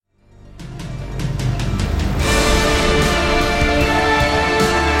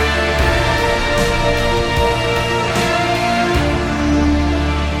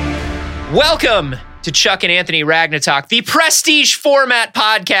Welcome to Chuck and Anthony Ragnatalk, the prestige format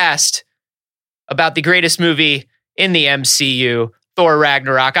podcast about the greatest movie in the MCU, Thor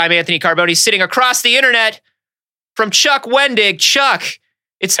Ragnarok. I'm Anthony Carboni, sitting across the internet from Chuck Wendig. Chuck,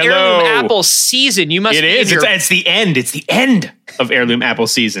 it's Heirloom Apple season. You must It be is. It's the end. It's the end of Heirloom Apple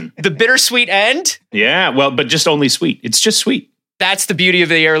season. The bittersweet end? Yeah, well, but just only sweet. It's just sweet. That's the beauty of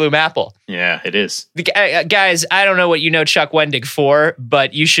the Heirloom Apple. Yeah, it is. Guys, I don't know what you know Chuck Wendig for,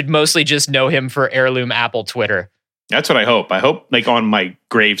 but you should mostly just know him for Heirloom Apple Twitter. That's what I hope. I hope, like, on my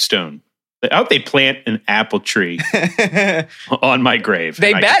gravestone. I hope they plant an apple tree on my grave.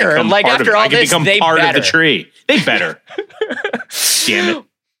 They better. Like, after all this, they become part better. of the tree. They better. Damn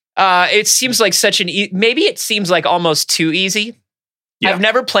it. It seems like maybe it seems like almost too easy. Yeah. I've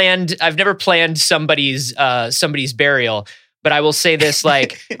never planned somebody's burial, but I will say this,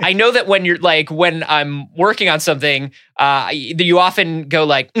 like, I know that when I'm working on something, you often go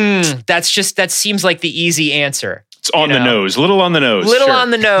like, that seems like the easy answer. It's on the nose, little on the nose.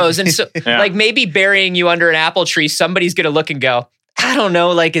 On the nose. And so like maybe burying you under an apple tree, somebody's going to look and go, I don't know,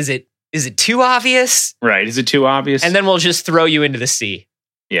 like, is it too obvious? Right. Is it too obvious? And then we'll just throw you into the sea.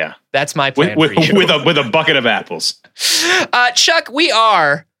 Yeah. That's my plan for you. With a bucket of apples. Chuck, we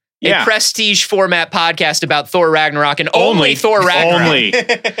are a prestige format podcast about Thor Ragnarok and only Thor Ragnarok.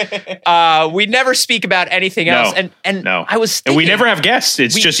 Only. We never speak about anything else. And no. I was thinking, and we never have guests.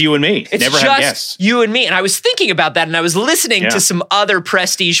 It's just you and me. It's never just have guests. you and me. And I was thinking about that, and I was listening to some other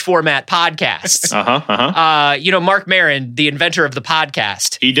prestige format podcasts. Mark Maron, the inventor of the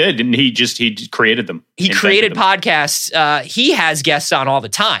podcast. He did, and he created them. He created podcasts. He has guests on all the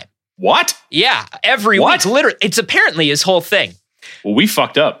time. What? Yeah, every week. Literally, it's apparently his whole thing. Well, we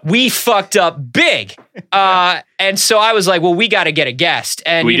fucked up. We fucked up big. And so I was like, well, we got to get a guest.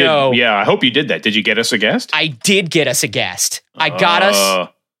 And, yeah, I hope you did that. Did you get us a guest? I did get us a guest. I got us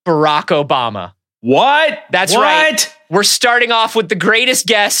Barack Obama. What? That's right. We're starting off with the greatest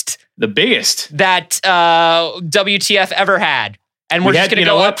guest. The biggest. That WTF ever had. And we're just going to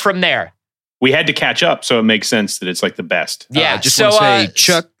go up from there. We had to catch up, so it makes sense that it's like the best. Yeah, just want to say,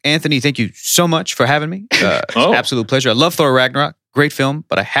 Chuck, Anthony, thank you so much for having me. It's an absolute pleasure. I love Thor Ragnarok. Great film,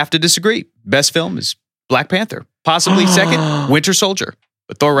 but I have to disagree. Best film is Black Panther. Possibly second, Winter Soldier.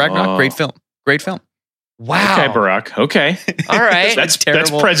 But Thor Ragnarok, great film. Great film. Wow. Okay, Barack. Okay. All right. That's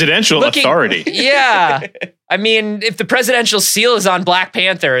presidential authority. Yeah. I mean, if the presidential seal is on Black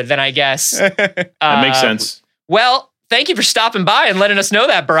Panther, then I guess. That makes sense. Well, thank you for stopping by and letting us know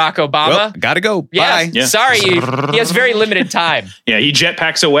that, Barack Obama. Well, gotta go. Yeah, Bye. Yeah. Sorry, he has very limited time. Yeah, he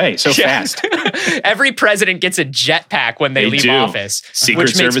jetpacks away so fast. Every president gets a jetpack when they leave office. Secret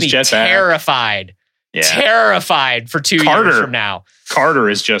which Service makes me jetpack. Terrified. Yeah. Terrified for 2 years from now. Carter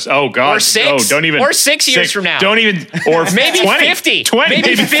is just, oh God. Or 6. Oh, don't even. Or 6 years from now. Don't even. Or maybe 20. 50. 20.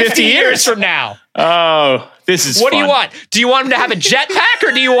 Maybe 50 years from now. Oh, this is What fun. do you want? Do you want him to have a jetpack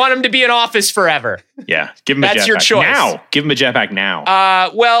or do you want him to be in office forever? Yeah, give him a jetpack. That's your choice. Now. Give him a jetpack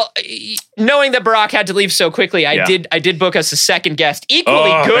now. Well, knowing that Barack had to leave so quickly, I did book us a second guest.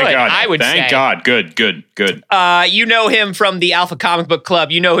 Equally good, I would say. Thank God. Good. You know him from the Alpha Comic Book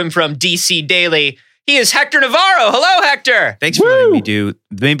Club. You know him from DC Daily. He is Hector Navarro. Hello, Hector. Thanks for letting me do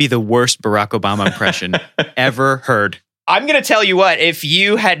maybe the worst Barack Obama impression ever heard. I'm going to tell you what, if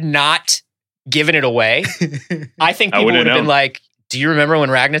you had not given it away, I think people would have been like, do you remember when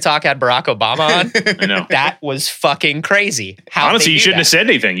Ragnatalk had Barack Obama on? I know. That was fucking crazy. Honestly, you shouldn't have said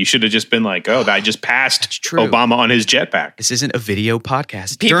anything. You should have just been like, I just passed Obama on his jetpack. This isn't a video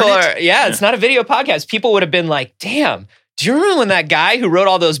podcast. It's not a video podcast. People would have been like, damn, do you remember when that guy who wrote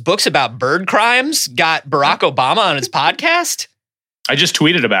all those books about bird crimes got Barack Obama on his podcast? I just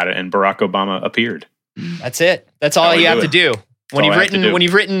tweeted about it and Barack Obama appeared. That's it. That's all you have to do. When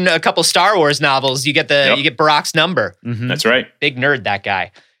you've written a couple Star Wars novels, you get Barack's number. Mm-hmm. That's right. Big nerd, that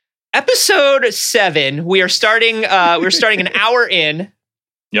guy. Episode 7. We are starting. We're starting an hour in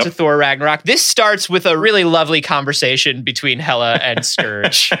to Thor Ragnarok. This starts with a really lovely conversation between Hela and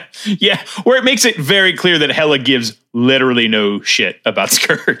Scourge. Yeah, where it makes it very clear that Hela gives literally no shit about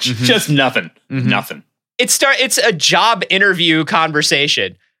Scourge. Mm-hmm. Just nothing. Mm-hmm. Nothing. It's a job interview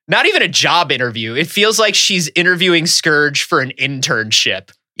conversation. Not even a job interview. It feels like she's interviewing Scourge for an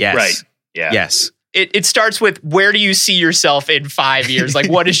internship. Yes. Right. Yeah. Yes. It starts with, where do you see yourself in 5 years?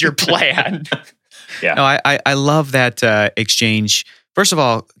 Like, what is your plan? Yeah. No, I love that exchange. First of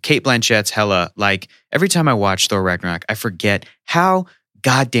all, Cate Blanchett's Hela, like, every time I watch Thor Ragnarok, I forget how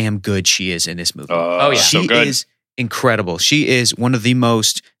goddamn good she is in this movie. She is incredible. She is one of the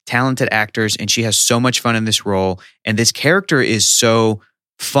most talented actors, and she has so much fun in this role. And this character is so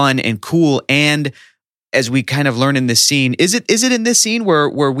fun and cool, and as we kind of learn in this scene, is it in this scene where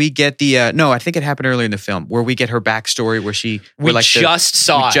we get the no, I think it happened earlier in the film where we get her backstory where we just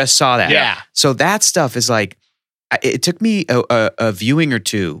saw that. Yeah. So that stuff is like, it took me a viewing or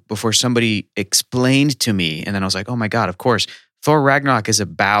two before somebody explained to me, and then I was like, oh my God, of course. Thor Ragnarok is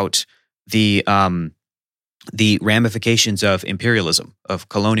about the ramifications of imperialism, of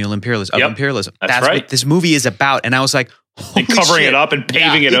colonial imperialism, of imperialism. That's right. what this movie is about. And I was like, holy and covering shit. it up and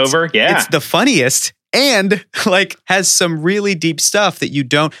paving it over. Yeah. It's the funniest and like has some really deep stuff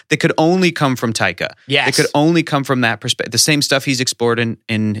that could only come from Taika. Yes. It could only come from that perspective. The same stuff he's explored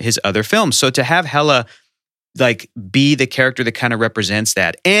in his other films. So to have Hela like be the character that kind of represents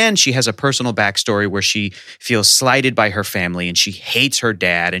that. And she has a personal backstory where she feels slighted by her family and she hates her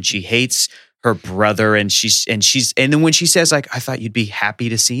dad and she hates her brother and then when she says like, I thought you'd be happy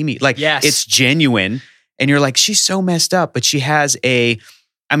to see me. Like it's genuine and you're like, she's so messed up, but she has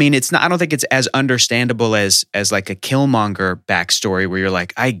it's not, I don't think it's as understandable as like a Killmonger backstory where you're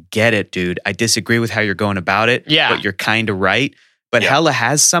like, I get it, dude. I disagree with how you're going about it, but you're kind of right. But Hela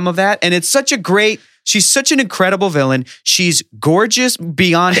has some of that and it's she's such an incredible villain. She's gorgeous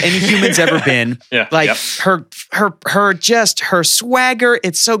beyond any human's ever been. Her swagger,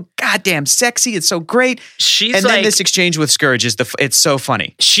 it's so goddamn sexy. It's so great. Then this exchange with Scourge it's so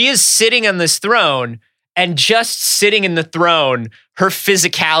funny. She is sitting on this throne and just sitting in the throne, her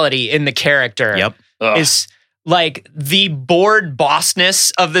physicality in the character is like the bored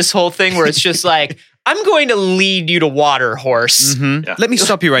bossness of this whole thing where it's just like, I'm going to lead you to water, horse. Mm-hmm. Yeah. Let me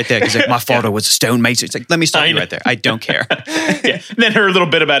stop you right there because like, my father was a stonemason. It's like, let me stop you right there. I don't care. And then her little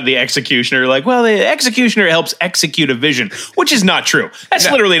bit about the executioner, like, well, the executioner helps execute a vision, which is not true.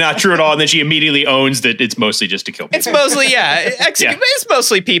 That's literally not true at all. And then she immediately owns that it's mostly just to kill people. It's mostly, it's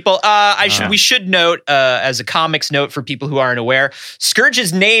mostly people. We should note, as a comics note for people who aren't aware,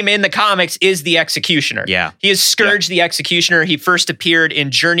 Scourge's name in the comics is the Executioner. Yeah. He is Scourge the Executioner. He first appeared in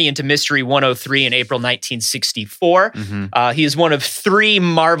Journey into Mystery 103 in April 1964. Mm-hmm. He is one of 3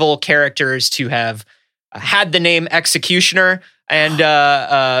 Marvel characters to have had the name Executioner. And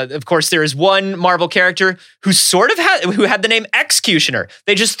of course, there is one Marvel character who who had the name Executioner.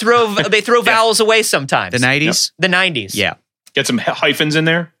 They just throw vowels away sometimes. The 90s? The 90s. Yeah. Get some hyphens in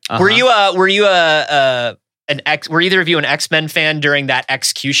there. Uh-huh. Were either of you an X-Men fan during that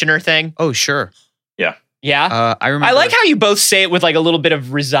Executioner thing? Oh, sure. Yeah. Yeah, I remember. I like how you both say it with like a little bit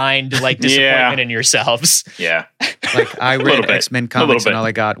of resigned like disappointment in yourselves. Yeah, like I read X-Men comics and all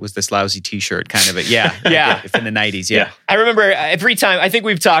I got was this lousy T-shirt, kind of it. Yeah, If in the 90s, yeah. I remember every time. I think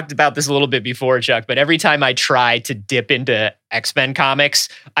we've talked about this a little bit before, Chuck. But every time I try to dip into X-Men comics,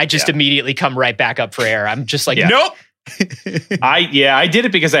 I just immediately come right back up for air. I'm just like, nope. I did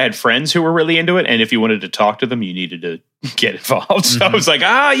it because I had friends who were really into it, and if you wanted to talk to them, you needed to get involved. So I was like,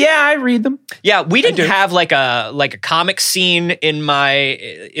 I read them. Yeah, we didn't have like a comic scene in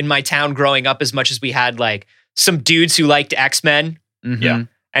my town growing up as much as we had like some dudes who liked X-Men. Mm-hmm. Yeah,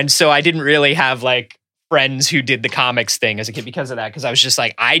 and so I didn't really have like friends who did the comics thing as a kid because of that. Because I was just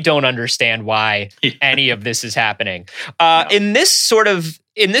like, I don't understand why any of this is happening. In this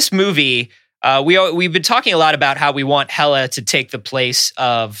movie. We've been talking a lot about how we want Hela to take the place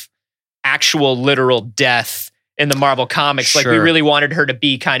of actual literal death in the Marvel comics. Sure. Like we really wanted her to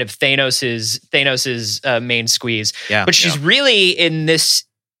be kind of Thanos's main squeeze. Yeah, but she's really in this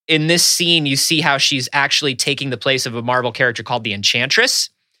scene. You see how she's actually taking the place of a Marvel character called the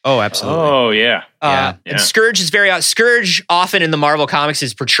Enchantress. Oh, absolutely. Oh, yeah. And Scourge is Scourge often in the Marvel comics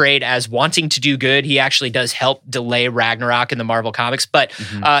is portrayed as wanting to do good. He actually does help delay Ragnarok in the Marvel comics, but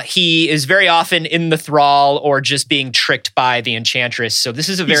he is very often in the thrall or just being tricked by the Enchantress. So this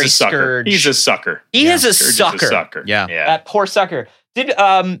is a very Scourge. He's a sucker. He is a sucker. Yeah. That poor sucker.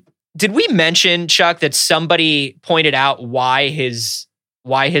 Did we mention, Chuck, that somebody pointed out why his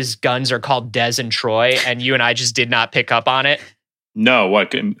guns are called Des and Troy, and you and I just did not pick up on it? No,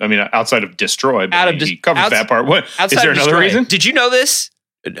 what? I mean, outside of destroy, but he covers that part. What? Is there another reason? Did you know this?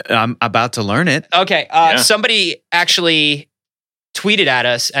 I'm about to learn it. Okay. Somebody actually tweeted at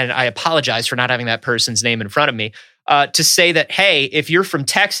us, and I apologize for not having that person's name in front of me, to say that, hey, if you're from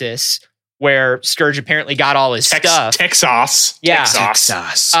Texas, where Scourge apparently got all his stuff. Texas. Yeah.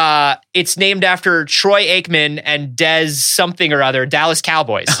 Texas. It's named after Troy Aikman and Des something or other, Dallas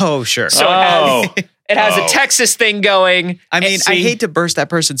Cowboys. Oh, sure. So it has a Texas thing going. I mean, I hate to burst that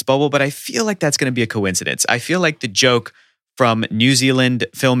person's bubble, but I feel like that's going to be a coincidence. I feel like the joke from New Zealand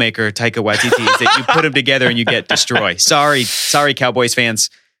filmmaker Taika Waititi is that you put them together and you get Destroy. Sorry, Cowboys fans.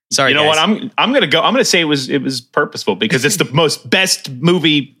 Sorry, you know guys. what? I'm gonna say it was purposeful because it's the best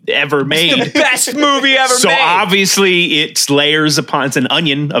movie ever made. It's the best movie ever made. So obviously it's layers upon. It's an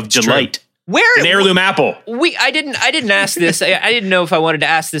onion of delight. An heirloom apple. I didn't ask this. I didn't know if I wanted to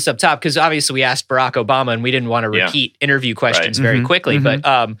ask this up top because obviously we asked Barack Obama and we didn't want to repeat interview questions very quickly.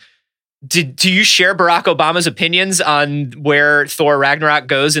 But do you share Barack Obama's opinions on where Thor Ragnarok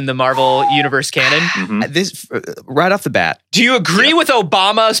goes in the Marvel Universe canon? This right off the bat. Do you agree with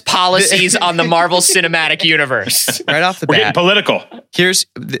Obama's policies on the Marvel Cinematic Universe? Right off the We're bat. getting political. Here's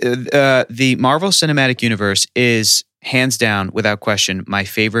the Marvel Cinematic Universe is hands down, without question, my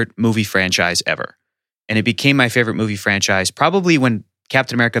favorite movie franchise ever. And it became my favorite movie franchise probably when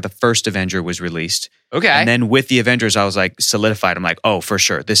Captain America, the First Avenger, was released. Okay. And then with the Avengers, I was like solidified. I'm like, oh, for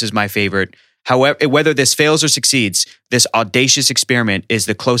sure. This is my favorite. However, whether this fails or succeeds, this audacious experiment is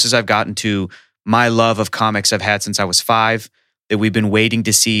the closest I've gotten to my love of comics I've had since I was 5, that we've been waiting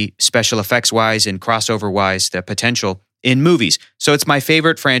to see special effects wise and crossover wise, the potential in movies. So it's my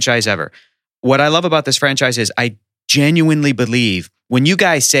favorite franchise ever. What I love about this franchise is I genuinely believe when you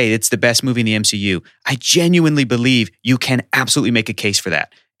guys say it's the best movie in the MCU, I genuinely believe you can absolutely make a case for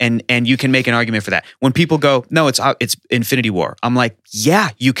that. And you can make an argument for that. When people go, no, it's Infinity War. I'm like, yeah,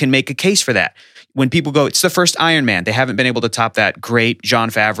 you can make a case for that. When people go, it's the first Iron Man. They haven't been able to top that great Jon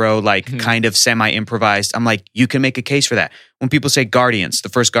Favreau, kind of semi-improvised. I'm like, you can make a case for that. When people say Guardians, the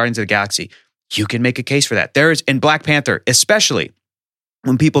first Guardians of the Galaxy, you can make a case for that. In Black Panther, especially,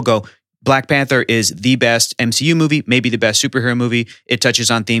 when people go, Black Panther is the best MCU movie, maybe the best superhero movie. It touches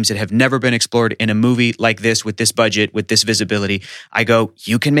on themes that have never been explored in a movie like this, with this budget, with this visibility. I go,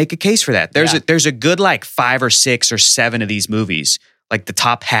 you can make a case for that. There's a good 5 or 6 or 7 of these movies, like the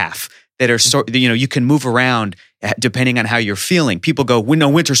top half, that are you can move around depending on how you're feeling. People go, no,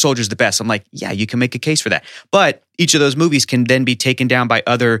 Winter Soldier's the best. I'm like, yeah, you can make a case for that. But each of those movies can then be taken down by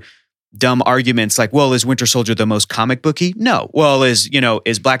other dumb arguments like, well, is Winter Soldier the most comic booky? No. Well, is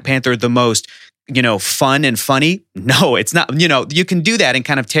Black Panther the most, fun and funny? No, it's not. You can do that and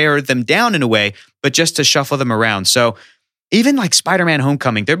kind of tear them down in a way, but just to shuffle them around. So even like Spider-Man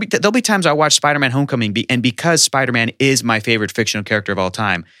Homecoming, there'll be times I watch Spider-Man Homecoming and because Spider-Man is my favorite fictional character of all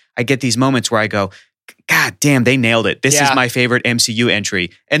time, I get these moments where I go, God damn, they nailed it. This is my favorite MCU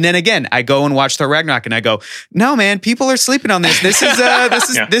entry. And then again, I go and watch Thor Ragnarok and I go, no, man, people are sleeping on this. This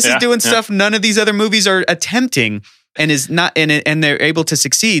is doing stuff none of these other movies are attempting and is not in it, and they're able to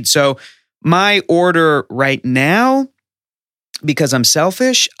succeed. So my order right now, because I'm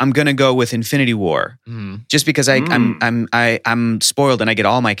selfish, I'm gonna go with Infinity War, just because I'm spoiled and I get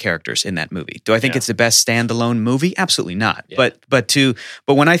all my characters in that movie. Do I think it's the best standalone movie? Absolutely not. Yeah.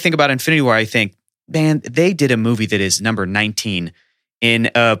 But when I think about Infinity War, I think, man, they did a movie that is number 19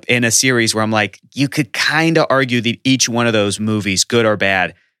 in a series where I'm like, you could kind of argue that each one of those movies, good or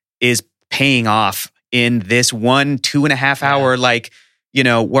bad, is paying off in this 2.5 hour,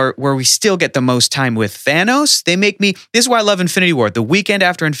 where we still get the most time with Thanos. This is why I love Infinity War. The weekend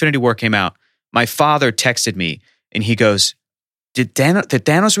after Infinity War came out, my father texted me and he goes, did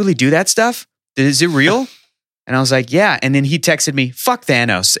Thanos really do that stuff? Is it real? And I was like, yeah. And then he texted me, fuck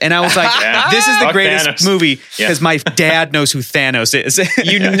Thanos. And I was like, this is the greatest Thanos movie because my dad knows who Thanos is.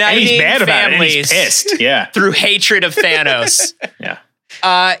 Uniting he's mad about it, and families he's pissed. Yeah. through hatred of Thanos. Yeah.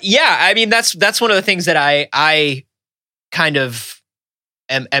 I mean, that's one of the things that I kind of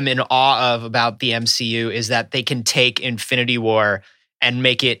am in awe of about the MCU is that they can take Infinity War and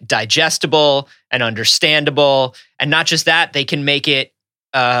make it digestible and understandable. And not just that, they can make it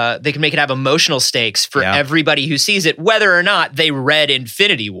have emotional stakes for everybody who sees it, whether or not they read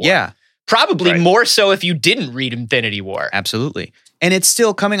Infinity War. Yeah. Probably more so if you didn't read Infinity War. Absolutely. And it's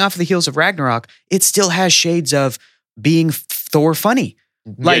still coming off of the heels of Ragnarok. It still has shades of being Thor funny.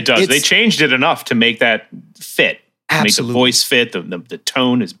 It does. They changed it enough to make that fit. Absolutely. Make the voice fit. The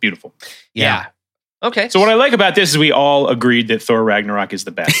tone is beautiful. Yeah. Okay. So what I like about this is we all agreed that Thor Ragnarok is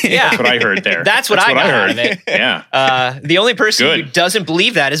the best. Yeah. That's what I heard there. That's what I got out of it. Yeah. The only person who doesn't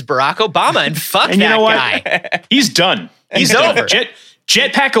believe that is Barack Obama, and fuck and that you know what? guy. He's done. He's over.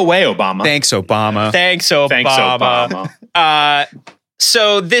 Jetpack away, Obama. Thanks, Obama. Thanks, Obama.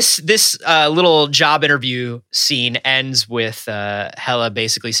 So this little job interview scene ends with Hela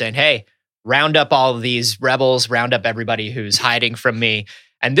basically saying, hey, round up all of these rebels, round up everybody who's hiding from me.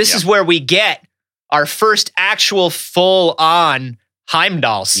 And this is where we get our first actual full-on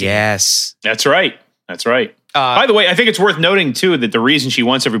Heimdall scene. Yes. That's right. By the way, I think it's worth noting, too, that the reason she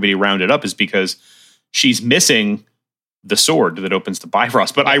wants everybody rounded up is because she's missing the sword that opens the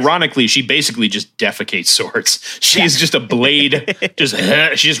Bifrost. But ironically, she basically just defecates swords. She's just a blade. She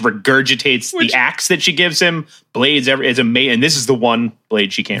just regurgitates the axe that she gives him. Blades, it's amazing. And this is the one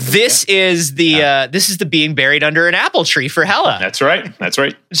blade she can't. This is the being buried under an apple tree for Hela. That's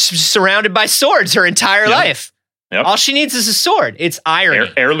right. Surrounded by swords her entire life. Yep. All she needs is a sword. It's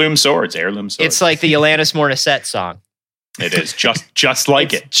irony. Heirloom swords. It's like the Alanis Morissette song. It is just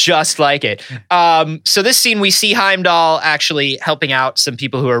like it. Just like it. So this scene, we see Heimdall actually helping out some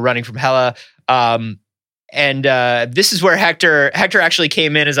people who are running from Hela. And this is where Hector actually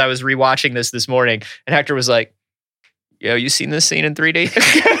came in as I was rewatching this morning. And Hector was like, yo, you seen this scene in 3D?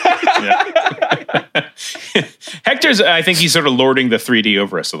 Hector's, I think he's sort of lording the 3D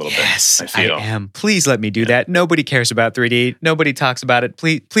over us a little bit. Yes, I am. Please let me do that. Nobody cares about 3D. Nobody talks about it.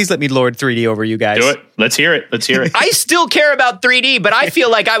 Please let me lord 3D over you guys. Do it. Let's hear it. I still care about 3D, but I feel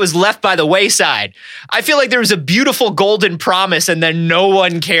like I was left by the wayside. I feel like there was a beautiful golden promise and then no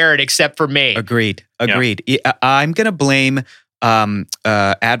one cared except for me. Agreed. Yeah. I'm going to blame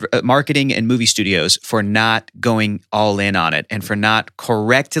marketing and movie studios for not going all in on it and for not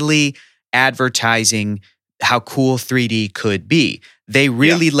correctly advertising how cool 3D could be. They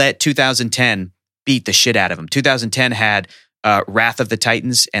really let 2010 beat the shit out of them. 2010 had Wrath of the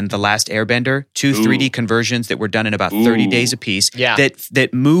Titans and The Last Airbender, two 3D conversions that were done in about 30 days apiece. Yeah.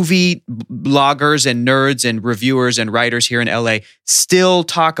 That movie bloggers and nerds and reviewers and writers here in LA still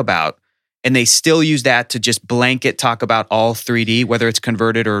talk about. And they still use that to just blanket talk about all 3D, whether it's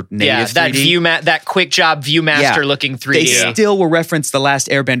converted or native 3D. That quick job Viewmaster looking 3D. They still will reference The Last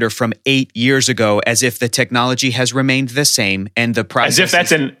Airbender from 8 years ago as if the technology has remained the same and the process. As if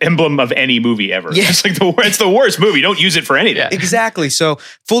that's an emblem of any movie ever. Yeah. It's like it's the worst movie. Don't use it for anything. Yeah. Exactly. So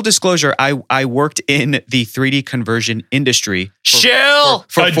full disclosure, I worked in the 3D conversion industry. For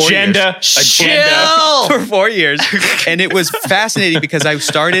 4 Agenda. For 4 years. And it was fascinating because I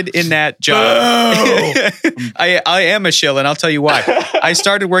started in that job. I am a shill, and I'll tell you why. I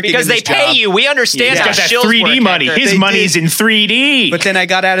started working because in this they pay job. you. We understand how He's got that shills 3D work, money. Hector. His money's in 3D. But then I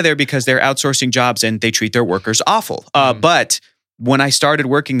got out of there because they're outsourcing jobs and they treat their workers awful. But when I started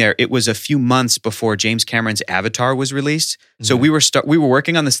working there, it was a few months before James Cameron's Avatar was released. So we were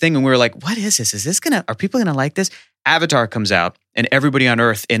working on this thing and we were like, what is this? Are people gonna like this? Avatar comes out and everybody on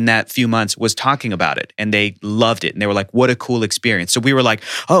earth in that few months was talking about it and they loved it. And they were like, what a cool experience. So we were like,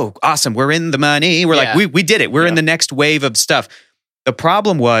 oh, awesome. We're in the money. We're like, we did it. We're in the next wave of stuff. The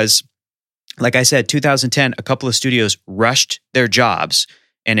problem was, like I said, 2010, a couple of studios rushed their jobs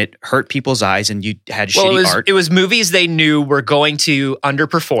and it hurt people's eyes and you had shitty art. It was movies they knew were going to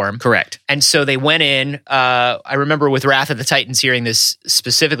underperform. Correct. And so they went in, I remember with Wrath of the Titans hearing this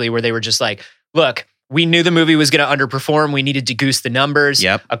specifically where they were just like, look, we knew the movie was going to underperform. We needed to goose the numbers.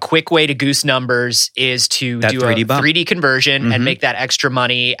 Yep. A quick way to goose numbers is to do 3D a bump. 3D conversion and make that extra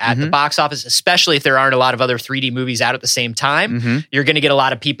money at the box office, especially if there aren't a lot of other 3D movies out at the same time. You're going to get a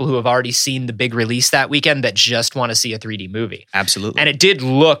lot of people who have already seen the big release that weekend that just want to see a 3D movie. Absolutely. And it did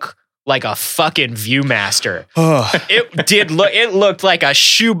look like a fucking Viewmaster. It looked like a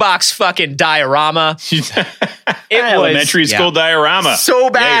shoebox fucking diorama. Elementary school diorama. So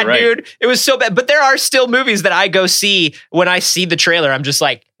bad, right. dude. It was so bad. But there are still movies that I go see when I see the trailer. I'm just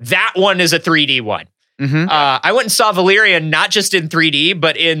like, that one is a 3D one. I went and saw Valerian not just in 3D,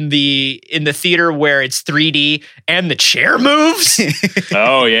 but in the theater where it's 3D and the chair moves.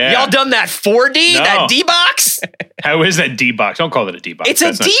 Oh yeah, y'all done that 4D? No. That D-box? How is that D-box? Don't call it a D-box. It's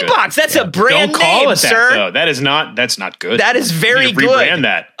a D-box. That's a brand Don't call name, it that, sir. though. That's not good. That is very you need to good. rebrand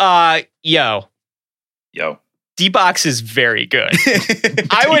that. Yo. D-box is very good.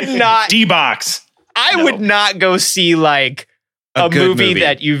 I would not D-box. would not go see like a movie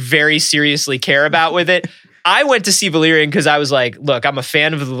that you very seriously care about with it. I went to see Valerian because I was like, look, I'm a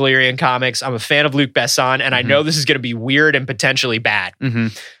fan of the Valerian comics. I'm a fan of Luc Besson, and I know this is going to be weird and potentially bad.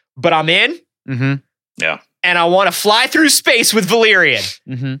 But I'm in. Yeah. And I want to fly through space with Valerian.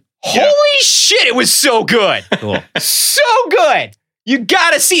 Holy shit, it was so good. Cool. So good. You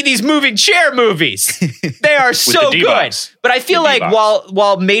got to see these moving chair movies. They are so good. But I feel like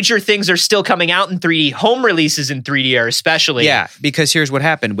while major things are still coming out in 3D, home releases in 3D are especially. Yeah, because here's what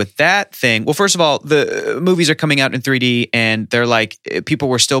happened with that thing. Well, first of all, the movies are coming out in 3D and they're like, people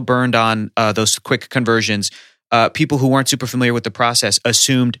were still burned on those quick conversions. People who weren't super familiar with the process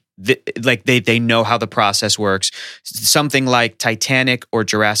assumed like they know how the process works. Something like Titanic or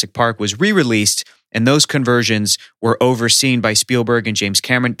Jurassic Park was re-released, and those conversions were overseen by Spielberg and James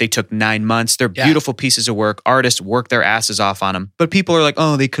Cameron. They took 9 months. They're beautiful pieces of work. Artists worked their asses off on them. But people are like,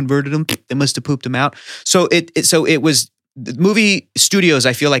 oh, they converted them. They must have pooped them out. So it was movie studios,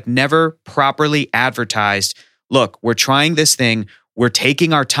 I feel like, never properly advertised, look, we're trying this thing. We're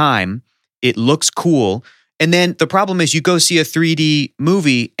taking our time. It looks cool. And then the problem is you go see a 3D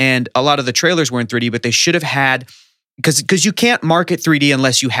movie and a lot of the trailers were in 3D, but they should have had, because you can't market 3D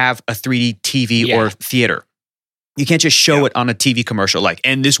unless you have a 3D TV or theater. You can't just show it on a TV commercial like,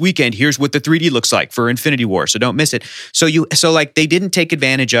 and this weekend, here's what the 3D looks like for Infinity War, so don't miss it. So like they didn't take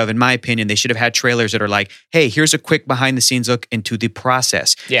advantage of, in my opinion, they should have had trailers that are like, hey, here's a quick behind the scenes look into the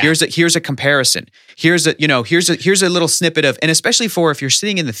process. Yeah. Here's a comparison. Here's a little snippet of, and especially for if you're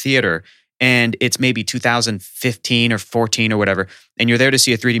sitting in the theater and it's maybe 2015 or 14 or whatever, and you're there to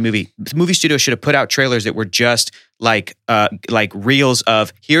see a 3D movie. The movie studio should have put out trailers that were just like reels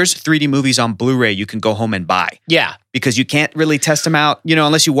of, here's 3D movies on Blu-ray you can go home and buy. Yeah. Because you can't really test them out,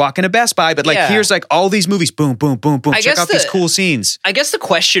 unless you walk into Best Buy. But here's like all these movies, boom, boom, boom, boom. Check out these cool scenes. I guess the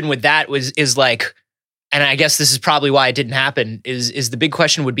question with that is like, and I guess this is probably why it didn't happen, is the big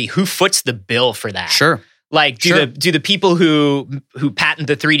question would be, who foots the bill for that? Sure. Like, do the people who patent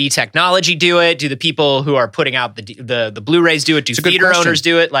the 3D technology do it? Do the people who are putting out the Blu-rays do it? Do theater owners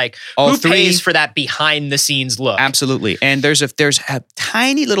do it? Like, who pays for that behind the scenes look? Absolutely. And there's a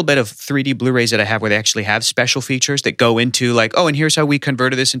tiny little bit of 3D Blu-rays that I have where they actually have special features that go into like, oh, and here's how we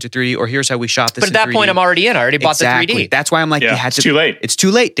converted this into 3D, or here's how we shot this. But at that 3D. Point, I'm already in. I already bought the 3D. That's why I'm like, it's too late. It's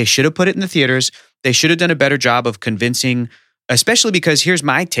too late. They should have put it in the theaters. They should have done a better job of convincing. Especially because here's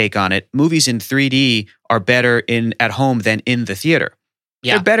my take on it. Movies in 3D are better at home than in the theater.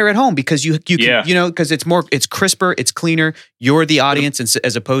 Yeah. They're better at home because you can, because it's crisper, it's cleaner. You're the audience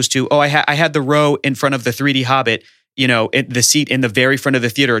as opposed to, I had the row in front of the 3D Hobbit, the seat in the very front of the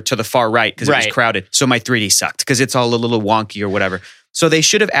theater to the far right because it was crowded. So my 3D sucked because it's all a little wonky or whatever. So they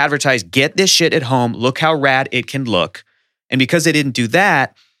should have advertised, get this shit at home. Look how rad it can look. And because they didn't do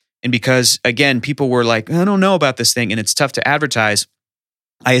that, and because, again, people were like, I don't know about this thing, and it's tough to advertise,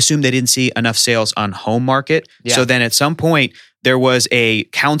 I assume they didn't see enough sales on home market. Yeah. So then at some point, there was a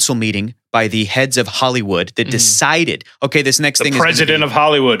council meeting by the heads of Hollywood that decided, okay, this next thing is... The president of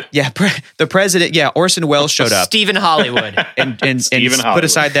Hollywood. Yeah, the president, Orson Welles showed up. Stephen Hollywood. and put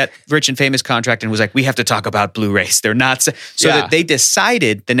aside that rich and famous contract and was like, we have to talk about Blu-rays. They're not... So that they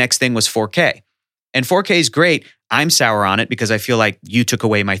decided the next thing was 4K. And 4K is great. I'm sour on it because I feel like you took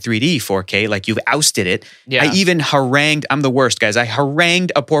away my 3D 4K, like you've ousted it. Yeah. I even harangued, I'm the worst, guys. I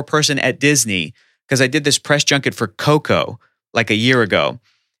harangued a poor person at Disney because I did this press junket for Coco like a year ago.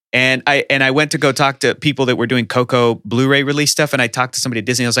 And I went to go talk to people that were doing Coco Blu-ray release stuff, and I talked to somebody at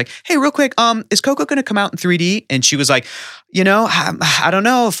Disney. I was like, "Hey, real quick, is Coco going to come out in 3D?" And she was like, I don't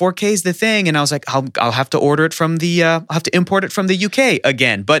know, 4K is the thing. And I was like, I'll have to order it from I'll have to import it from the UK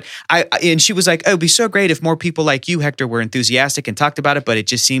again. But and she was like, "Oh, it'd be so great if more people like you, Hector, were enthusiastic and talked about it." But it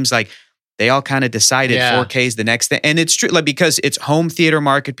just seems like they all kind of decided 4K is the next thing, and it's true, like because it's home theater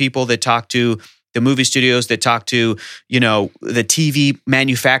market people that talk to the movie studios that talk to, the TV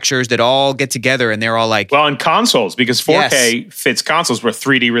manufacturers that all get together and they're all like... Well, and consoles, because 4K fits consoles where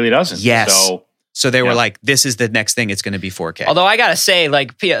 3D really doesn't. Yes. So they were like, this is the next thing, it's going to be 4K. Although I got to say,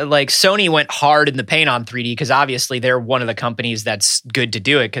 like Sony went hard in the paint on 3D because obviously they're one of the companies that's good to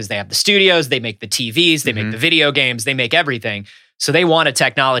do it because they have the studios, they make the TVs, they make the video games, they make everything. So they want a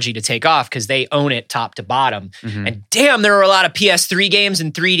technology to take off because they own it top to bottom. And damn, there were a lot of PS3 games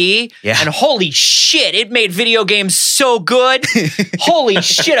in 3D. Yeah. And holy shit, it made video games so good. Holy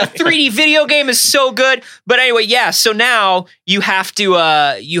shit, a 3D video game is so good. But anyway, so now you have to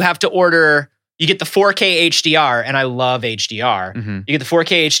order. You get the 4K HDR, and I love HDR. You get the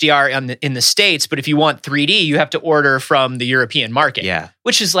 4K HDR in the States, but if you want 3D, you have to order from the European market. Yeah.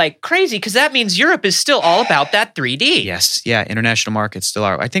 Which is like crazy, because that means Europe is still all about that 3D. Yes. Yeah, international markets still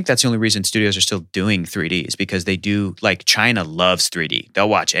are. I think that's the only reason studios are still doing 3D is because they do, like China loves 3D. They'll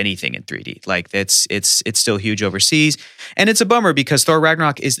watch anything in 3D. Like it's still huge overseas. And it's a bummer because Thor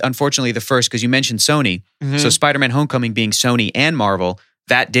Ragnarok is unfortunately the first, because you mentioned Sony. So Spider-Man Homecoming being Sony and Marvel,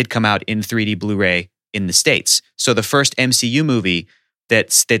 that did come out in 3D Blu-ray in the States. So the first MCU movie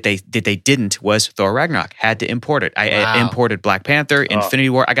that they didn't was Thor Ragnarok. Had to import it. I imported Black Panther, Infinity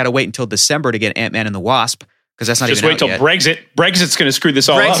War. I got to wait until December to get Ant-Man and the Wasp because that's not just even out yet. Just wait till Brexit. Brexit's going to screw this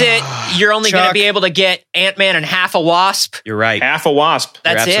all up. Brexit, you're only going to be able to get Ant-Man and half a Wasp. You're right. Half a Wasp.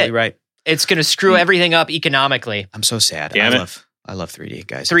 That's You're absolutely right. It's going to screw everything up economically. I'm so sad. I love 3D,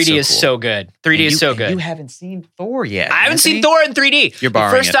 guys. 3D is so good. 3D is so good. You haven't seen Thor yet. I haven't seen Thor in 3D. You're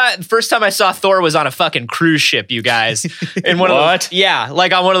borrowing it. First time I saw Thor was on a fucking cruise ship, you guys. In one of those,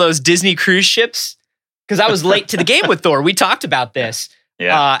 like on one of those Disney cruise ships. Because I was late to the game with Thor. We talked about this.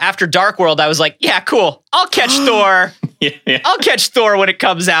 Yeah. After Dark World, I was like, yeah, cool. I'll catch Thor. I'll catch Thor when it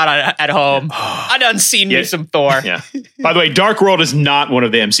comes out at home. I done seen me some Thor. Yeah. By the way, Dark World is not one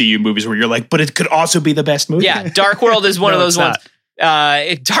of the MCU movies where you're like, but it could also be the best movie. Yeah, Dark World is one of those ones.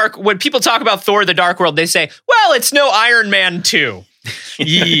 When people talk about Thor: The Dark World, they say, "Well, it's no Iron Man 2."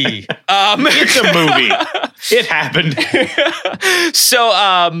 It's a movie. It happened.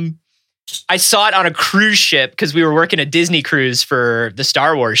 So I saw it on a cruise ship because we were working a Disney cruise for the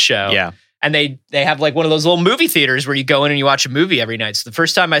Star Wars show. Yeah. And they have like one of those little movie theaters where you go in and you watch a movie every night. So the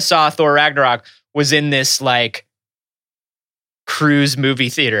first time I saw Thor Ragnarok was in this like cruise movie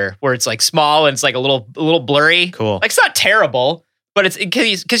theater where it's like small and it's like a little blurry. Cool. Like it's not terrible, but it's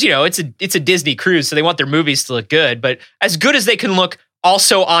because it's a Disney cruise, so they want their movies to look good, but as good as they can look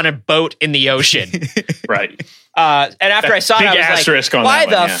also on a boat in the ocean. Right. And after I saw it, I was like, why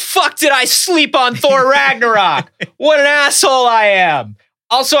the fuck did I sleep on Thor Ragnarok? What an asshole I am.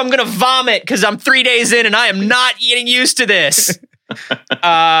 Also, I'm going to vomit because I'm 3 days in and I am not getting used to this.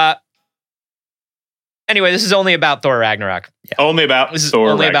 Anyway, this is only about Thor Ragnarok. Yeah. Only about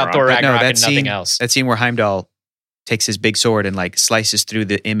Thor Ragnarok and nothing else. That scene where Heimdall takes his big sword and like slices through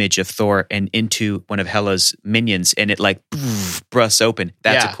the image of Thor and into one of Hela's minions, and it like brusts open.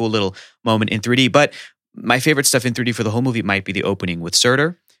 That's a cool little moment in 3D. But my favorite stuff in 3D for the whole movie might be the opening with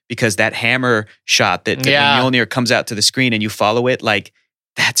Surtur, because that hammer shot that when Mjolnir comes out to the screen and you follow it, like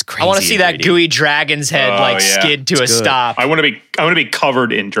that's crazy. I want to see that gooey dragon's head skid to a stop. I want to be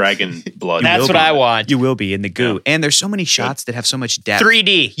covered in dragon blood. That's what I want. You will be in the goo. Yeah. And there's so many shots that have so much depth.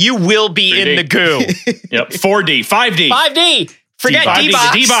 3D. You will be 3D. In the goo. Yep. 4D. 5D. 5D. Forget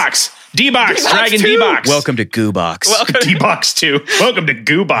D-Box. D-Box. D-Box. Dragon 2. D-Box. Welcome to Goo Box. D-Box 2. Welcome to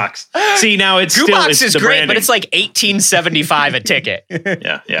Goo Box. See, now it's Goo still... Box is great, branding. But it's like $18.75 a ticket.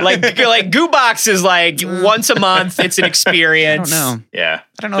 Yeah. Like Goo Box is like once a month. It's an experience. I don't know. Yeah.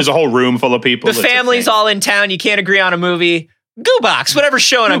 I don't know. There's a whole room full of people. The family's all in town. You can't agree on a movie. Goo Box. Whatever's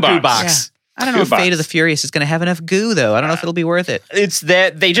showing on Goo Box. Yeah. I don't know if Fate of the Furious is going to have enough goo, though. I don't know if it'll be worth it. It's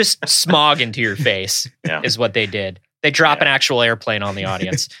that they just smog into your face is what they did. They drop an actual airplane on the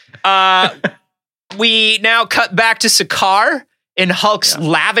audience. We now cut back to Sakaar in Hulk's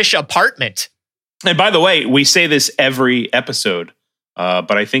lavish apartment. And by the way, we say this every episode,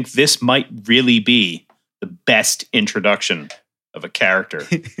 but I think this might really be the best introduction of a character,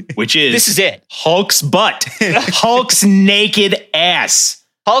 which is... This is it. Hulk's butt. Hulk's naked ass.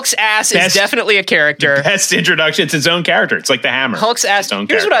 Hulk's ass is definitely a character. Best introduction. It's its own character. It's like the hammer. Hulk's ass.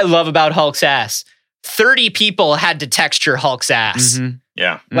 Here's what I love about Hulk's ass. 30 people had to texture Hulk's ass. Mm-hmm.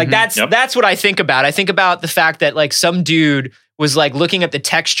 Yeah. Like that's what I think about. I think about the fact that like some dude was like looking at the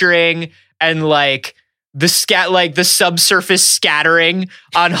texturing and like the subsurface scattering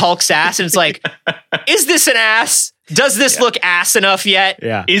on Hulk's ass. And it's like, is this an ass? Does this look ass enough yet?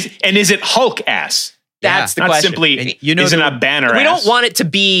 Yeah. Is it Hulk ass? That's the Not question. Simply, is it a banner We ass? don't want it to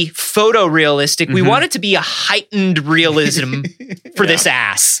be photorealistic. We want it to be a heightened realism for this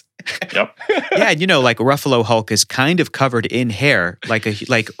ass. Yep. Yeah, and like Ruffalo Hulk is kind of covered in hair, like I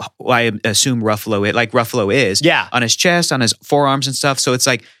assume Ruffalo is. Yeah. On his chest, on his forearms and stuff. So it's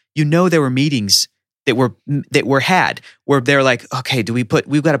like there were meetings that were had where they're like, okay, we've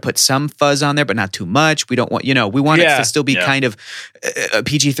got to put some fuzz on there, but not too much. We don't want we want it to still be kind of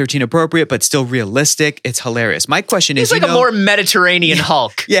PG-13 appropriate, but still realistic. It's hilarious. My question is, he's like a more Mediterranean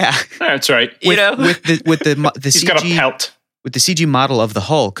Hulk. Yeah, that's right. With the he's CG, got a pelt. With the CG model of the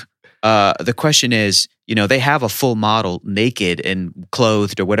Hulk. The question is, they have a full model naked and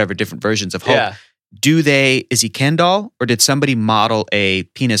clothed or whatever different versions of Hulk. Yeah. Is he Ken doll, or did somebody model a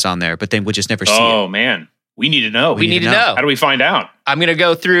penis on there, but then we'll just never see it? Oh man, we need to know. We need to know. How do we find out? I'm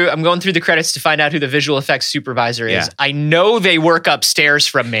going through the credits to find out who the visual effects supervisor is. I know they work upstairs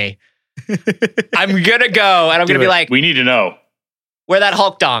from me. I'm going to go and I'm going to be like, we need to know. Where that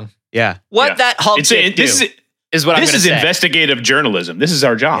Hulk dong. Yeah. That Hulk did do. Is what I'm going to say. This is investigative journalism. This is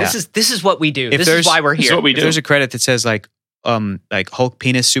our job. Yeah. This is what we do. This is why we're here. This is what we do. If there's a credit that says like Hulk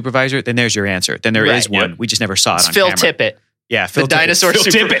penis supervisor, then there's your answer. Then there is one. Yep. We just never saw it on Phil camera. Tippett. Yeah, Phil the dinosaur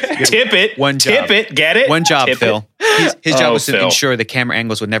Tippett. Tippett. One job. Tippett. Get it? One job, Phil. His job was to Phil. ensure the camera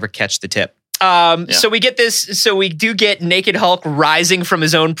angles would never catch the tip. So we get this. So we do get Naked Hulk rising from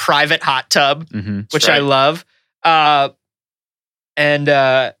his own private hot tub, which I love.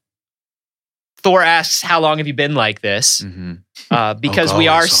 And Thor asks, "How long have you been like this?" Because we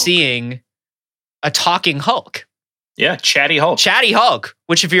are seeing a talking Hulk. Yeah, Chatty Hulk. Chatty Hulk,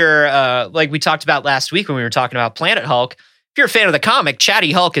 which if you're, like we talked about last week when we were talking about Planet Hulk, if you're a fan of the comic,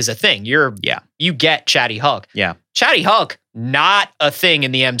 Chatty Hulk is a thing. You get Chatty Hulk. Yeah. Chatty Hulk, not a thing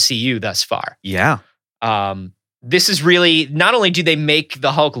in the MCU thus far. Yeah. This is really, not only do they make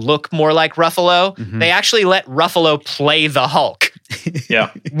the Hulk look more like Ruffalo, they actually let Ruffalo play the Hulk. Yeah.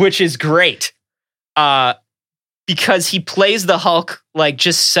 Which is great. Because he plays the Hulk like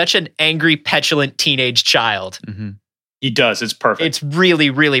just such an angry, petulant teenage child. He does. It's perfect. It's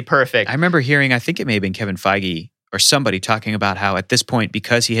really, really perfect. I remember hearing, I think it may have been Kevin Feige or somebody talking about how at this point,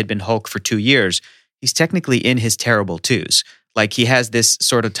 because he had been Hulk for 2 years, he's technically in his terrible twos. Like he has this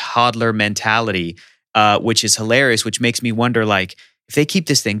sort of toddler mentality, which is hilarious, which makes me wonder, like, if they keep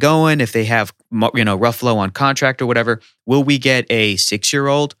this thing going, if they have, Ruffalo on contract or whatever, will we get a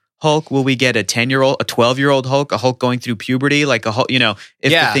 6-year-old Hulk? Will we get a 10-year-old, a 12-year-old Hulk, a Hulk going through puberty, like a Hulk, if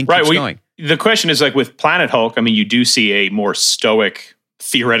the thing keeps going? The question is, like, with Planet Hulk, I mean, you do see a more stoic,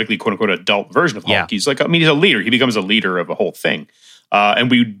 theoretically, quote unquote, adult version of Hulk. Yeah. He's a leader. He becomes a leader of a whole thing.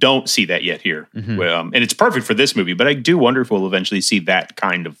 And we don't see that yet here. And it's perfect for this movie, but I do wonder if we'll eventually see that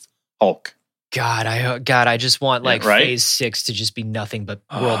kind of Hulk. God, I just want Phase 6 to just be nothing but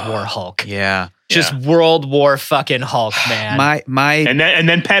World War Hulk. Yeah. Just World War fucking Hulk, man. And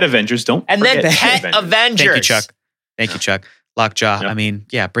then Pet Avengers. Pet Avengers. Thank you, Chuck. Lockjaw. Yep. I mean,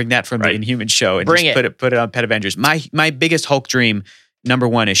 bring that from the Inhuman show and put it on Pet Avengers. My biggest Hulk dream, number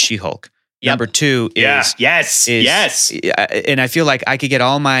 1, is She-Hulk. Yep. Number 2 is yes. And I feel like I could get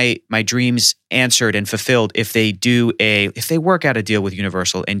all my dreams answered and fulfilled if they work out a deal with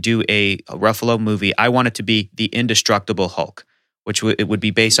Universal and do a Ruffalo movie. I want it to be The Indestructible Hulk, which it would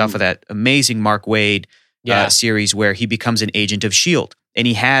be based off of that amazing Mark Waid series where he becomes an agent of S.H.I.E.L.D. And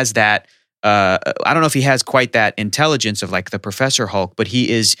he has that. I don't know if he has quite that intelligence of like the Professor Hulk, but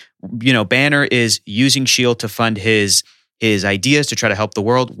he is, Banner is using S.H.I.E.L.D. to fund his ideas to try to help the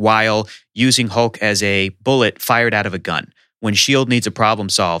world while using Hulk as a bullet fired out of a gun. When S.H.I.E.L.D. needs a problem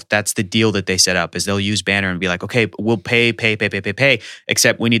solved, that's the deal that they set up, is they'll use Banner and be like, okay, we'll pay,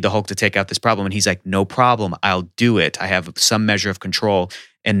 except we need the Hulk to take out this problem. And he's like, no problem, I'll do it. I have some measure of control.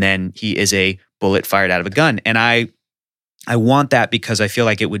 And then he is a bullet fired out of a gun. And I want that because I feel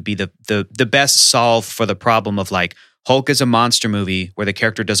like it would be the best solve for the problem of like, Hulk is a monster movie where the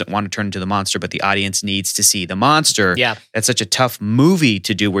character doesn't want to turn into the monster, but the audience needs to see the monster. Yeah. That's such a tough movie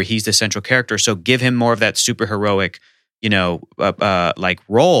to do where he's the central character. So give him more of that super heroic, like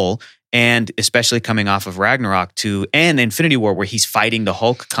role. And especially coming off of Ragnarok and Infinity War where he's fighting the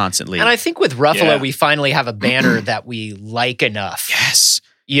Hulk constantly. And I think with Ruffalo, we finally have a Banner that we like enough. Yes.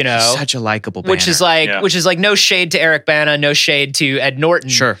 He's such a likable Banner. Which is like no shade to Eric Bana, no shade to Ed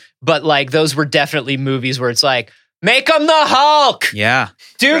Norton. Sure. But like those were definitely movies where it's like, make him the Hulk. Yeah.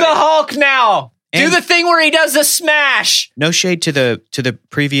 Do the Hulk now. And do the thing where he does the smash. No shade to the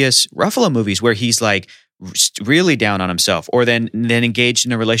previous Ruffalo movies where he's like really down on himself, or then engaged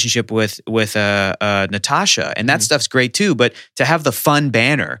in a relationship with Natasha, and that stuff's great too. But to have the fun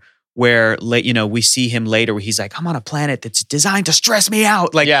Banner where we see him later where he's like, I'm on a planet that's designed to stress me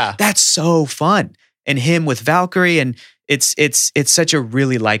out. Like that's so fun. And him with Valkyrie, and it's such a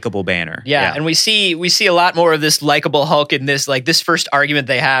really likable Banner. Yeah, and we see a lot more of this likable Hulk in this. Like this first argument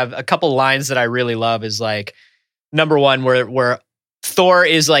they have, a couple lines that I really love is like, number 1, where Thor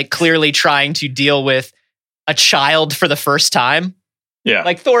is like clearly trying to deal with a child for the first time. Yeah,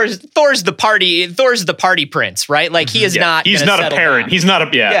 like Thor's the party prince, right? Like he is not. He's not a parent. Down. He's not a.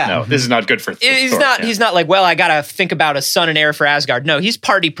 No, this is not good for. He's Thor, not. Yeah. He's not like, well, I gotta think about a son and heir for Asgard. No, he's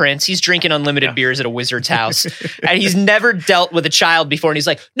party prince. He's drinking unlimited beers at a wizard's house, and he's never dealt with a child before. And he's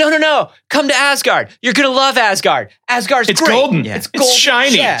like, no, come to Asgard. You're gonna love Asgard. Asgard's it's great. Golden. Yeah. It's golden. It's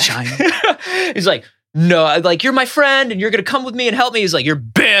shiny. Yeah. Shiny. He's like, no, like you're my friend and you're gonna come with me and help me. He's like, you're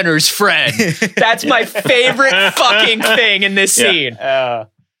Banner's friend. That's my favorite fucking thing in this scene.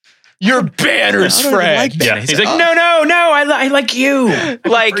 You're Banner's friend. Like He's like, no, I like you.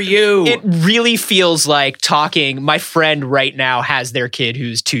 Like for you. It really feels like talking. My friend right now has their kid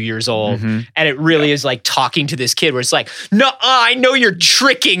who's 2 years old, and it really is like talking to this kid where it's like, no, I know you're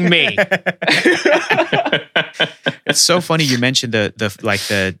tricking me. It's so funny you mentioned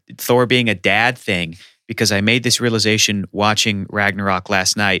the Thor being a dad thing, because I made this realization watching Ragnarok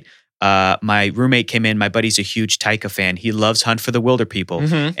last night. My roommate came in. My buddy's a huge Taika fan. He loves Hunt for the Wilder People.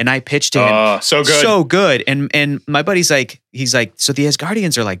 And I pitched to him. So good. And my buddy's like, so the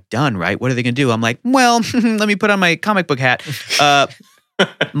Asgardians are like done, right? What are they going to do? I'm like, well, let me put on my comic book hat.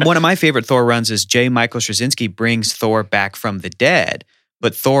 One of my favorite Thor runs is J. Michael Straczynski brings Thor back from the dead.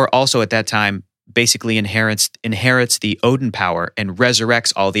 But Thor also at that time basically inherits the Odin power and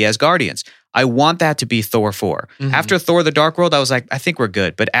resurrects all the Asgardians. I want that to be Thor 4. After Thor the Dark World, I was like, I think we're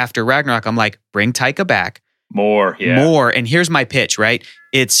good. But after Ragnarok, I'm like, bring Taika back. More. And here's my pitch, right?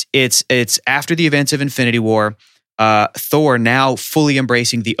 It's after the events of Infinity War, Thor now fully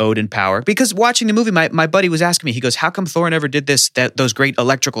embracing the Odin power. Because watching the movie, my buddy was asking me, he goes, how come Thor never did those great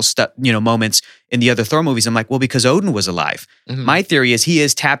electrical moments in the other Thor movies? I'm like, well, because Odin was alive. My theory is he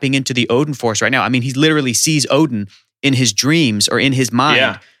is tapping into the Odin force right now. I mean, he literally sees Odin in his dreams or in his mind.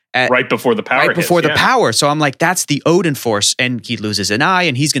 Yeah. Right before the power. The power. So I'm like, that's the Odin force. And he loses an eye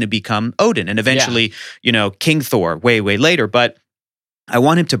and he's going to become Odin. And eventually, King Thor way, way later. But I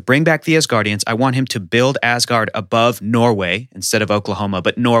want him to bring back the Asgardians. I want him to build Asgard above Norway instead of Oklahoma,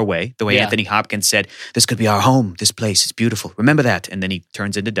 but Norway, the way Anthony Hopkins said, this could be our home. This place is beautiful. Remember that. And then he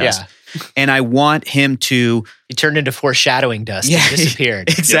turns into dust. Yeah. And I want him to... He turned into foreshadowing dust and disappeared.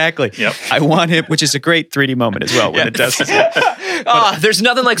 Exactly. Yep. I want him, which is a great 3D moment as well when the dust is there's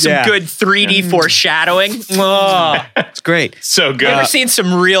nothing like some good 3D foreshadowing. Oh, it's great. So good. You ever seen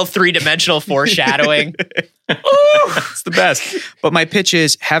some real 3-dimensional foreshadowing? It's the best. But my pitch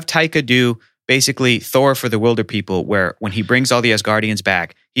is have Taika do basically Thor for the Wilder People, where when he brings all the Asgardians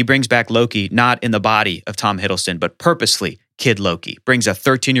back, he brings back Loki, not in the body of Tom Hiddleston, but purposely kid Loki. Brings a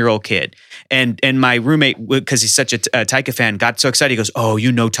 13-year-old kid. And my roommate, because he's such a Taika fan, got so excited. He goes, oh,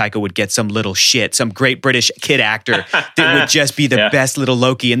 Taika would get some little shit, some great British kid actor that would just be the best little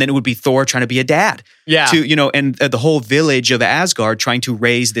Loki. And then it would be Thor trying to be a dad. Yeah. And the whole village of Asgard trying to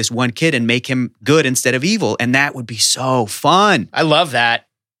raise this one kid and make him good instead of evil. And that would be so fun. I love that.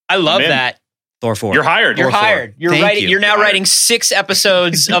 I love that. Thor 4. You're hired. You're hired. You're Thank writing. you. You're now writing 6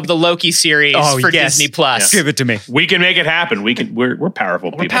 episodes of the Loki series for Disney Plus. Give it to me. We can make it happen. We're powerful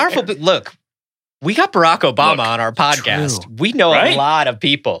people. We're powerful. But look, we got Barack Obama on our podcast. True. We know a lot of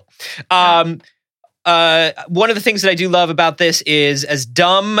people. One of the things that I do love about this is, as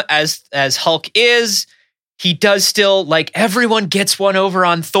dumb as Hulk is, he does still, everyone gets one over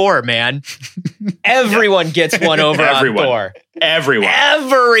on Thor, man. Everyone gets one over on Thor.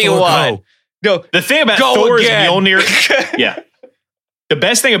 Everyone. No, the thing about Thor's Mjolnir, the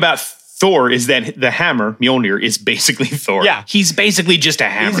best thing about Thor is that the hammer, Mjolnir, is basically Thor. Yeah. He's basically just a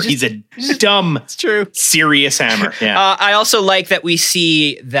hammer. He's a dumb, serious hammer. Yeah. I also like that we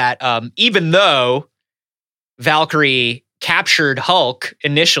see that even though Valkyrie captured Hulk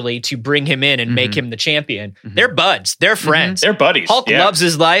initially to bring him in and make him the champion, they're buds. They're friends. They're buddies. Hulk loves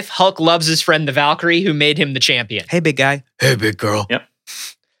his life. Hulk loves his friend, the Valkyrie, who made him the champion. Hey, big guy. Hey, big girl. Yep.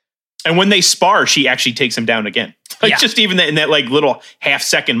 And when they spar, she actually takes him down again. Just even in that little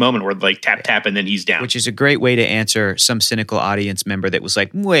half-second moment where tap, and then he's down. Which is a great way to answer some cynical audience member that was like,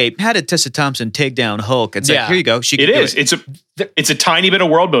 wait, how did Tessa Thompson take down Hulk? It's like, here you go. She can do it. It's a tiny bit of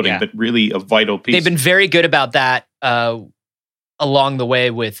world building, but really a vital piece. They've been very good about that along the way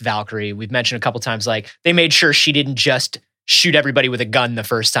with Valkyrie. We've mentioned a couple times, they made sure she didn't just shoot everybody with a gun the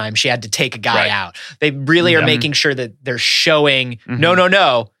first time. She had to take a guy out. They really are making sure that they're showing,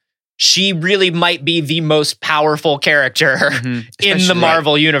 no. She really might be the most powerful character in the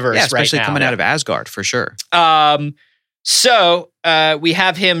Marvel universe right now. Especially coming out of Asgard, for sure. So we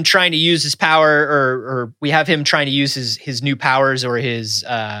have him trying to use his power, or we have him trying to use his new powers, or his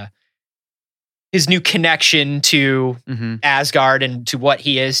new connection to Asgard and to what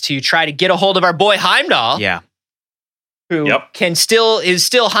he is, to try to get a hold of our boy Heimdall. Yeah. Who is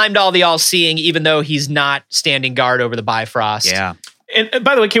still Heimdall the All-Seeing, even though he's not standing guard over the Bifrost. Yeah. And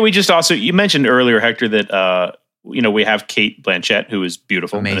by the way, can we just also, you mentioned earlier, Hector, that, we have Cate Blanchett, who is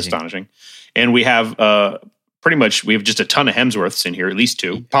beautiful and astonishing. And we have we have just a ton of Hemsworths in here, at least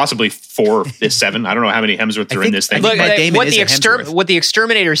 2, possibly 4 is 7. I don't know how many Hemsworths are in this thing. Look, what the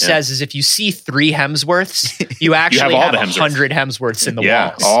Exterminator says is if you see 3 Hemsworths, you actually have 100 Hemsworths in the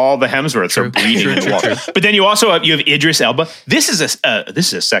walls. All the Hemsworths are bleeding in the walls. But then you also have Idris Elba. This is a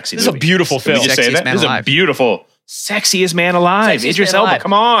sexy movie. This is a beautiful film. Let me just say that. This is a beautiful... Sexiest man alive. Idris Elba,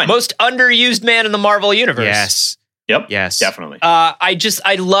 come on. Most underused man in the Marvel universe. Yes. Yep. Yes. Definitely.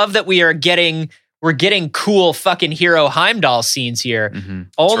 I love that we're getting cool fucking hero Heimdall scenes here.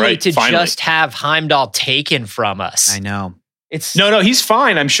 Only to just have Heimdall taken from us. I know. It's No, he's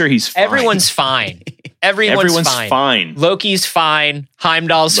fine. I'm sure he's fine. Everyone's fine. Everyone's fine. Loki's fine.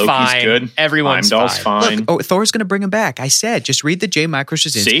 Heimdall's fine. Good. Everyone's fine. Look, Thor's going to bring him back. I said, just read the J. Michael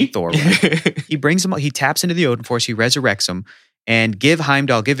Straczynski Thor. He brings him. He taps into the Odin Force. He resurrects him, and give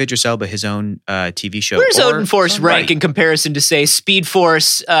Idris Elba his own TV show. Where's Odin Force rank in comparison to, say, Speed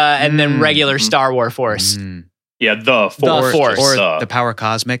Force and then regular Star Wars Force? Yeah, the Force. Or the power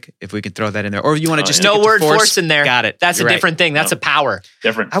cosmic, if we could throw that in there. Or you want to just no word force in there. Got it. That's a different thing. That's a power.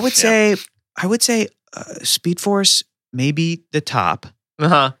 Different. I would say Speed Force maybe the top.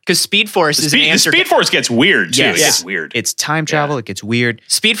 Because Speed Force is an answer. Speed Force gets weird too. It gets weird. It's time travel. It gets weird.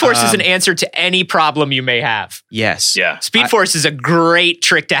 Speed Force is an answer to any problem you may have. Yes. Yeah. Speed Force is a great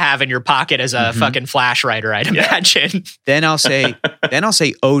trick to have in your pocket as a fucking flash writer, I'd imagine. Then I'll say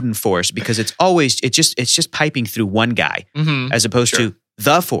Odin Force, because it's just piping through one guy as opposed to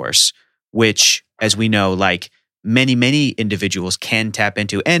the Force, which, as we know, many individuals can tap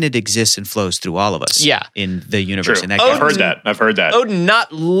into, and it exists and flows through all of us in the universe. True. And I've heard that. Odin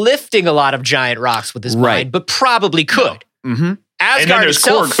not lifting a lot of giant rocks with his mind, but probably could. No. Asgard and then there's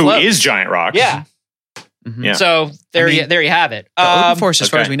Korg, who is giant rocks. Yeah. Mm-hmm. Yeah. So there you have it. The Odin Force, as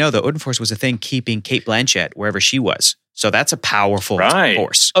far as we know, the Odin Force was a thing keeping Cate Blanchett wherever she was. So that's a powerful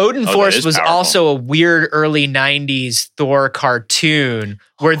force. Odin Force was powerful. also a weird early 90s Thor cartoon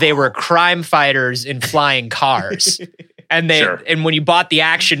where they were crime fighters in flying cars. And and when you bought the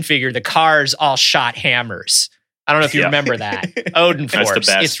action figure, the cars all shot hammers. I don't know if you remember that. Odin Force. That's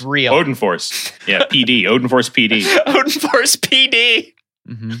the best. It's real. Odin Force. Yeah, PD. Odin Force PD. Odin Force PD.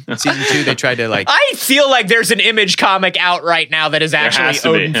 Mm-hmm. Season 2, they tried to I feel like there's an Image comic out right now that is actually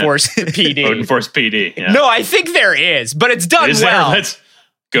Odin Force PD. Odin Force PD. Yeah. No, I think there is, but it's done well. That's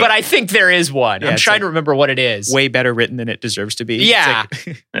good. But I think there is one. I'm trying to remember what it is. Way better written than it deserves to be. Yeah.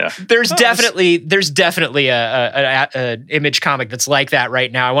 Yeah. There's definitely a Image comic that's like that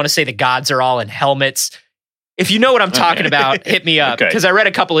right now. I want to say the gods are all in helmets. If you know what I'm talking about, hit me up because I read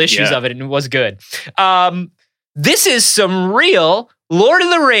a couple issues of it and it was good. This is some real Lord of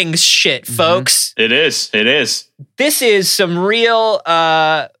the Rings shit, folks. It is. This is some real,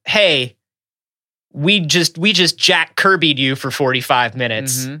 hey, we just Jack Kirby'd you for 45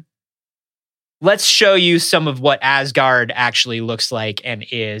 minutes. Mm-hmm. Let's show you some of what Asgard actually looks like and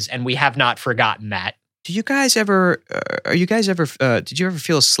is, and we have not forgotten that. Do you guys ever, did you ever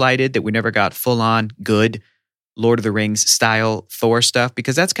feel slighted that we never got full-on good Lord of the Rings style Thor stuff?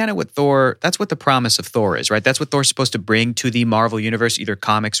 Because that's kind of what that's what the promise of Thor is, right? That's what Thor's supposed to bring to the Marvel universe, either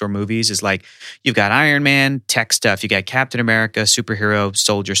comics or movies, is like, you've got Iron Man, tech stuff, you got Captain America, superhero,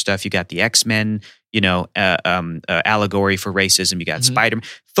 soldier stuff, you got the X-Men, allegory for racism, you got Spider-Man.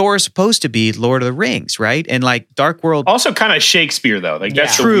 Thor's supposed to be Lord of the Rings, right? And like Dark World. Also kind of Shakespeare, though. Like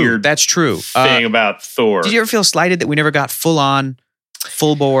that's true. the weird that's true. thing about Thor. Did you ever feel slighted that we never got full-on,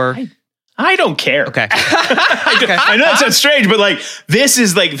 full-bore... I don't care. Okay. I know that sounds strange, but like this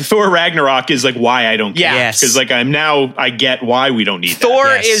is like Thor Ragnarok is like why I don't care. Yes. Because like I get why we don't need Thor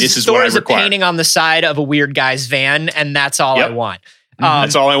that. Thor is a painting on the side of a weird guy's van, and that's all I want.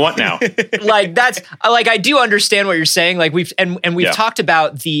 That's all I want now. I do understand what you're saying. Like we've talked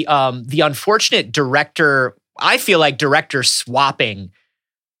about the unfortunate director. I feel like director swapping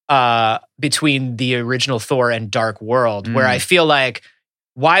between the original Thor and Dark World, where I feel like,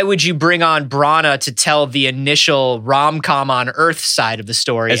 why would you bring on Brana to tell the initial rom-com on Earth side of the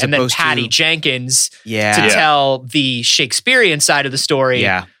story, and then Patty Jenkins to tell the Shakespearean side of the story?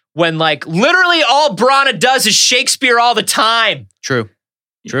 Yeah. When like literally all Brana does is Shakespeare all the time. True.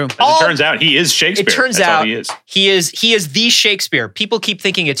 As it turns out, he is Shakespeare. It turns out he is the Shakespeare. People keep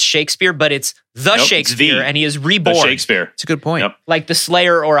thinking it's Shakespeare, but it's Shakespeare, and he is reborn. The Shakespeare. It's a good point. Yep. Like the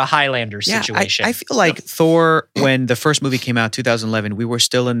Slayer or a Highlander situation. I feel like Thor, when the first movie came out, 2011, we were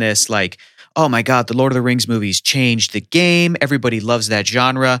still in this like, oh my God, the Lord of the Rings movies changed the game. Everybody loves that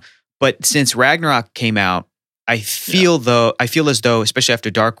genre. But since Ragnarok came out, I feel as though, especially after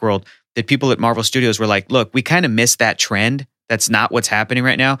Dark World, that people at Marvel Studios were like, look, we kind of missed that trend. That's not what's happening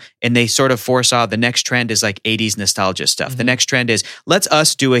right now. And they sort of foresaw the next trend is like 80s nostalgia stuff. Mm-hmm. The next trend is, let's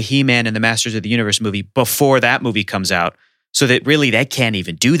us do a He-Man and the Masters of the Universe movie before that movie comes out. So that really they can't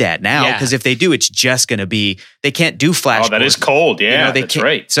even do that now. Because if they do, it's just going to be, they can't do Flash. Oh, that is cold. Yeah, that's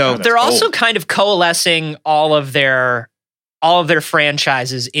right. So they're also kind of coalescing all of their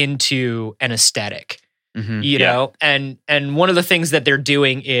franchises into an aesthetic. Mm-hmm. You know? And one of the things that they're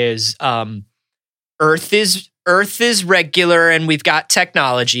doing is Earth is regular and we've got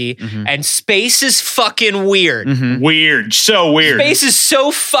technology, and space is fucking weird. Mm-hmm. Weird. So weird. Space is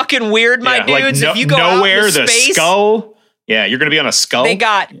so fucking weird, my dudes. Like if you go nowhere, out into the space, skull. Yeah, you're gonna be on a skull.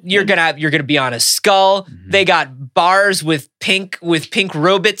 You're gonna be on a skull. Mm-hmm. They got bars with pink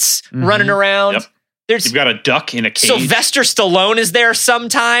robots running around. Yep. You've got a duck in a cage. Sylvester Stallone is there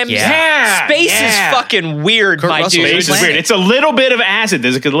sometimes. Yeah. Space is fucking weird, Kurt my Russell dude. Space is weird. It's a little bit of acid.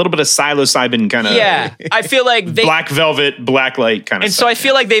 There's like a little bit of psilocybin kind of. Yeah. I feel like black velvet, black light kind of and stuff. So I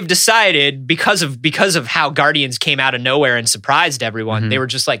feel like they've decided because of how Guardians came out of nowhere and surprised everyone, they were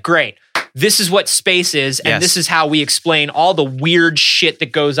just like, great, this is what space is, and this is how we explain all the weird shit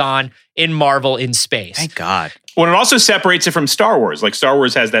that goes on in Marvel in space. Thank God. Well, it also separates it from Star Wars. Like Star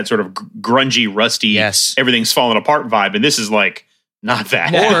Wars has that sort of grungy, rusty, everything's falling apart vibe. And this is like not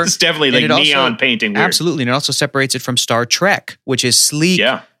that. It's definitely like neon painting. Weird. Absolutely. And it also separates it from Star Trek, which is sleek,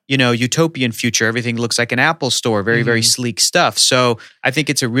 utopian future. Everything looks like an Apple store. Very, very sleek stuff. So I think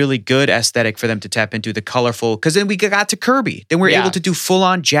it's a really good aesthetic for them to tap into the colorful. Because then we got to Kirby. Then we're able to do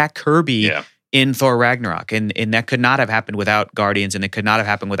full-on Jack Kirby in Thor Ragnarok. And that could not have happened without Guardians, and it could not have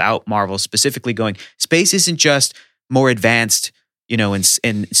happened without Marvel specifically going, space isn't just more advanced, and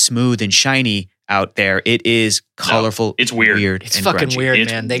smooth and shiny out there. It is colorful. No, it's weird. It's and fucking grungy. weird,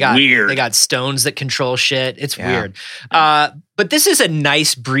 It's man. They got stones that control shit. It's weird. But this is a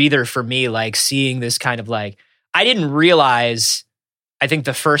nice breather for me, like seeing this kind of like, I didn't realize, I think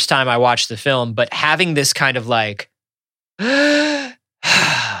the first time I watched the film, but having this kind of like,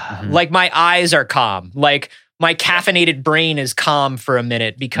 like my eyes are calm. Like my caffeinated brain is calm for a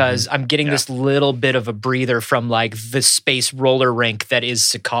minute because I'm getting this little bit of a breather from like the space roller rink that is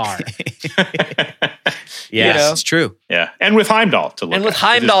Sakaar. Yes, it's true. Yeah. And with Heimdall to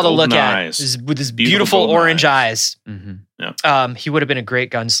look at. With his beautiful orange eyes. Mm-hmm. Yeah. He would have been a great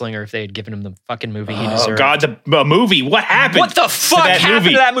gunslinger if they had given him the fucking movie he deserved. Oh, God, the movie. What happened? What the fuck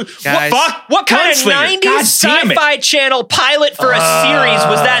happened to that movie? Guys, What kind of 90s sci-fi channel pilot for a series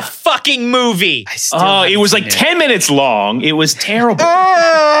was that fucking movie? It was like 10 minutes long. It was terrible.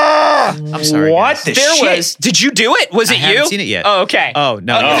 I'm sorry. What Guys. the shit? Did you do it? Was it I you? haven't seen it yet. Oh, okay. Oh,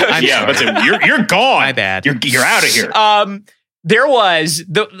 no. I'm yeah, sorry. but you're gone. My bad. You're out of here. There was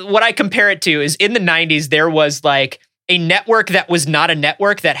what I compare it to is in the 90s there was like a network that was not a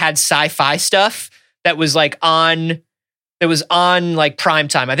network that had sci-fi stuff that was like on like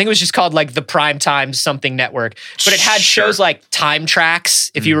primetime. I think it was just called like the Primetime something network, but it had shows like Time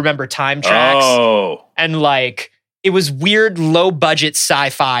Tracks, if you remember Time Tracks. Oh. And like it was weird low budget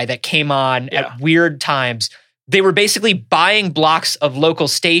sci-fi that came on at weird times. They were basically buying blocks of local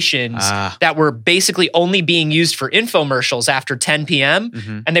stations that were basically only being used for infomercials after 10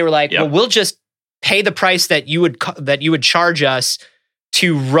 p.m. And they were like, well, we'll just pay the price that you would charge us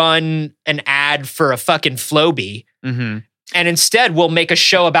to run an ad for a fucking Flowbee. And instead we'll make a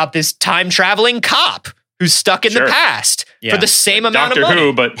show about this time traveling cop who's stuck in the past for the same amount of money. Doctor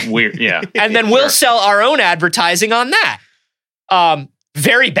Who, but weird. Yeah. And then we'll sell our own advertising on that.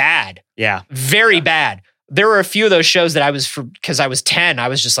 Very bad. Yeah. Very bad. There were a few of those shows that because I was 10, I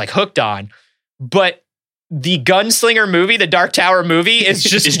was just like hooked on. But the Gunslinger movie, the Dark Tower movie, is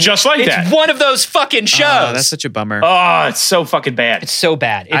just like that. It's one of those fucking shows. Oh, that's such a bummer. Oh, it's so fucking bad. It's so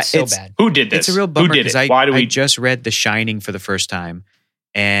bad. It's so bad. Who did this? It's a real bummer Who did because it? I just read The Shining for the first time,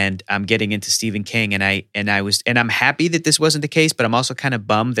 and I'm getting into Stephen King, and I'm happy that this wasn't the case, but I'm also kind of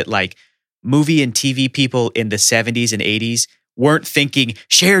bummed that like movie and TV people in the 70s and 80s weren't thinking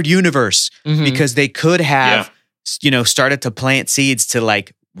shared universe because they could have, started to plant seeds to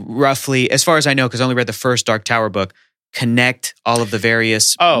like roughly, as far as I know, because I only read the first Dark Tower book, connect all of the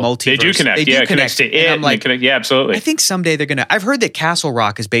various multiverse. They do connect. It connects to it. I'm like, yeah, absolutely. I think someday they're going to, I've heard that Castle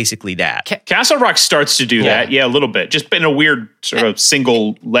Rock is basically that. Castle Rock starts to do that. Yeah, a little bit. Just in a weird sort of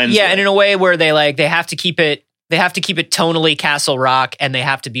single lens. Yeah, and in a way where they have to keep it tonally Castle Rock, and they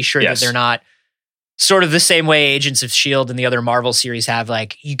have to be sure that they're not sort of the same way Agents of S.H.I.E.L.D. and the other Marvel series have.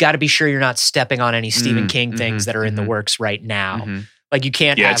 Like, you got to be sure you're not stepping on any Stephen King things that are in the works right now. Like, you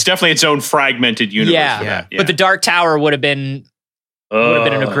can't it's definitely its own fragmented universe. Yeah. But the Dark Tower would have been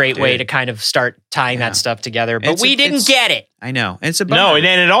in a great way to kind of start tying that stuff together. But we didn't get it. I know. It's a bummer. No, and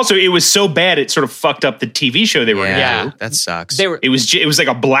then it was so bad it sort of fucked up the TV show they were going to do. That sucks. It was like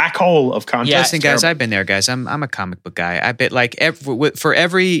a black hole of content. Listen, guys, I've been there, guys. I'm a comic book guy. I bet like for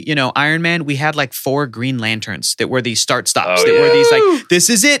every Iron Man, we had like 4 Green Lanterns that were these start stops. That were these like, this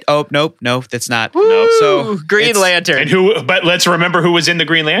is it. Oh no, that's not. No, so Green Lantern. And but let's remember who was in the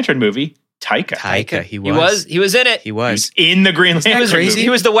Green Lantern movie. Taika. He was in it. He was in the Green Lantern movie. He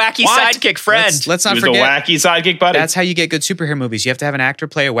was the wacky sidekick friend. Let's not forget. He was the wacky sidekick buddy. That's how you get good superhero movies. You have to have an actor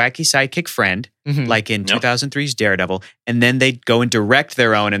play a wacky sidekick friend, like in 2003's Daredevil, and then they go and direct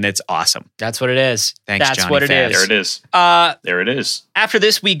their own, and it's awesome. That's what it is. Thanks, That's Johnny what it Faz. is. There it is. There it is. After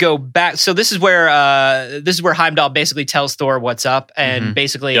this, we go back. So this is where Heimdall basically tells Thor what's up, and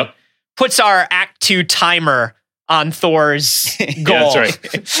basically puts our Act 2 timer on Thor's goal. Yeah,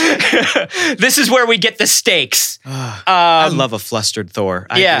 that's right. This is where we get the stakes. I love a flustered Thor.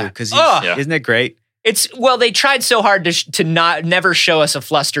 I do, because isn't it great? They tried so hard to never show us a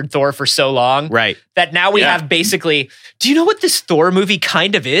flustered Thor for so long, right? That now we have basically. Do you know what this Thor movie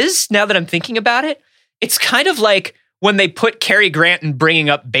kind of is? Now that I'm thinking about it, it's kind of like when they put Cary Grant in Bringing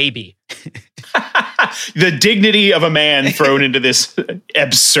Up Baby. The dignity of a man thrown into this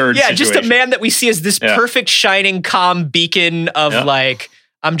absurd situation. Just a man that we see as this perfect, shining, calm beacon of like,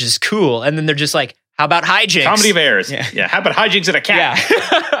 I'm just cool. And then they're just like, how about hijinks? Comedy of errors. Yeah. How about hijinks and a cat?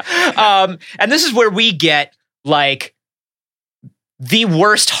 Yeah. And this is where we get like the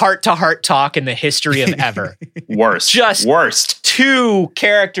worst heart-to-heart talk in the history of ever. Worst. 2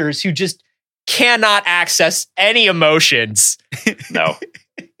 characters who just cannot access any emotions. No.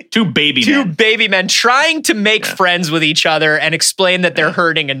 2 baby men trying to make friends with each other and explain that they're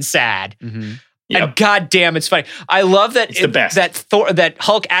hurting and sad. And goddamn, it's funny. I love that it's the best. that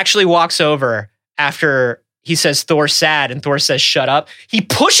Hulk actually walks over after he says Thor's sad and Thor says shut up, he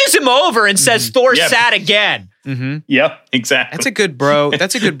pushes him over and says Thor's sad again. Mm-hmm. Yep, exactly. That's a good bro.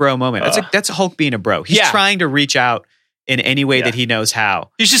 That's a good bro moment. That's a Hulk being a bro. He's trying to reach out in any way that he knows how.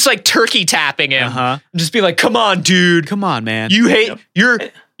 He's just like turkey tapping him. Just be like, come on, dude. Come on, man. You hate,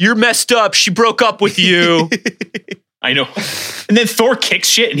 you're messed up. She broke up with you. I know. And then Thor kicks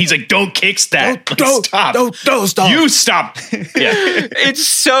shit and he's like, don't kick that. Don't stop. Don't stop. You stop. Yeah. It's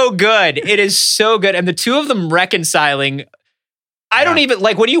so good. It is so good. And the two of them reconciling, I don't even,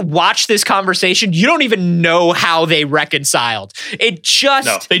 like, when you watch this conversation, you don't even know how they reconciled. It just...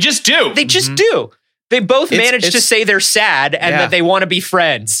 No, they just do. They just do. They both manage to say they're sad and that they want to be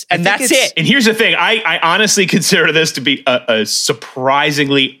friends. And that's it. And here's the thing. I honestly consider this to be a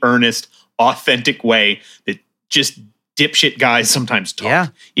surprisingly earnest, authentic way that just dipshit guys sometimes talk. Yeah.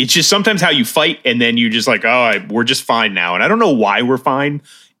 It's just sometimes how you fight and then you're just like, we're just fine now. And I don't know why we're fine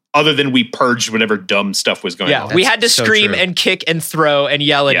other than we purged whatever dumb stuff was going on. Yeah, we had to scream and kick and throw and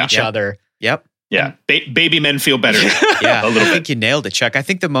yell at each other. Yep. Yeah, baby men feel better. Yeah, a little bit. I think you nailed it, Chuck. I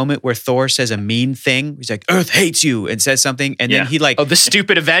think the moment where Thor says a mean thing, he's like, Earth hates you, and says something, and then he like... Oh, the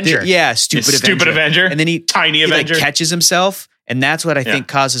stupid Avenger. Stupid Avenger. And then he Avenger. Like catches himself, and that's what I think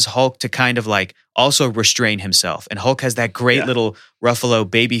causes Hulk to kind of like also restrain himself. And Hulk has that great little Ruffalo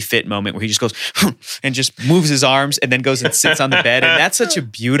baby fit moment where he just goes and just moves his arms and then goes and sits on the bed. And that's such a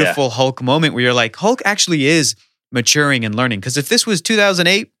beautiful Hulk moment where you're like, Hulk actually is maturing and learning. Because if this was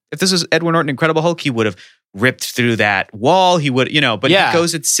 2008, if this was Edward Norton Incredible Hulk, he would have ripped through that wall. He would, but he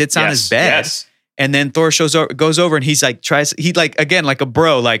goes and sits on his bed. And then Thor goes over and he's like, again, like a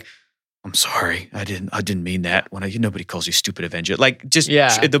bro, like, I'm sorry. I didn't mean that. When nobody calls you stupid Avenger. Like just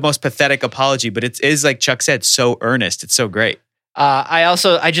the most pathetic apology, but it is like Chuck said, so earnest. It's so great. I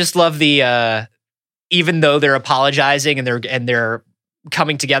just love the, even though they're apologizing and they're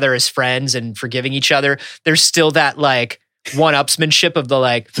coming together as friends and forgiving each other, there's still that like one-upsmanship of the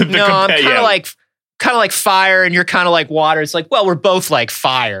like, I'm kind of like fire and you're kind of like water. It's like, well, we're both like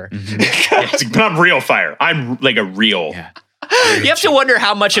fire. But I'm real fire. I'm like a real. Yeah. You have to wonder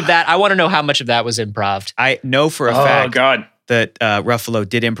how much of that, I want to know how much of that was improv. I know for a fact that Ruffalo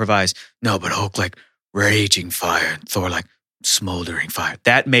did improvise. No, but Hulk like raging fire. Thor like smoldering fire.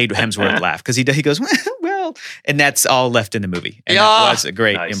 That made Hemsworth laugh because he goes, well, and that's all left in the movie. And that was a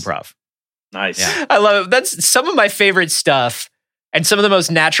great improv. Nice. Yeah. I love it. That's some of my favorite stuff. And some of the most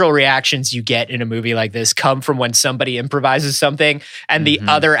natural reactions you get in a movie like this come from when somebody improvises something and the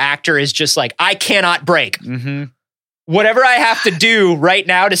other actor is just like, I cannot break. Whatever I have to do right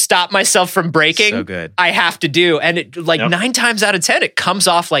now to stop myself from breaking, so good. I have to do. And it 9 times out of 10, it comes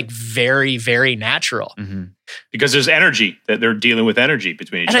off like very, very natural. Because there's energy, that they're dealing with energy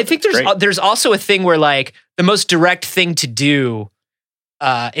between each other. And I think there's also a thing where like the most direct thing to do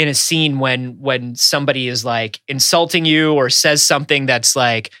in a scene when somebody is like insulting you or says something that's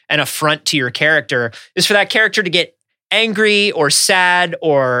like an affront to your character is for that character to get angry or sad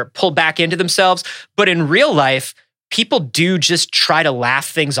or pull back into themselves. But in real life, people do just try to laugh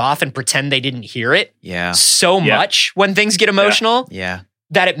things off and pretend they didn't hear it so much when things get emotional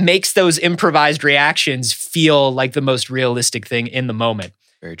that it makes those improvised reactions feel like the most realistic thing in the moment.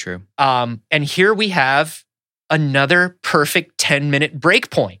 Very true. And here we have another perfect 10-minute break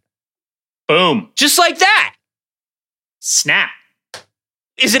point. Boom. Just like that. Snap.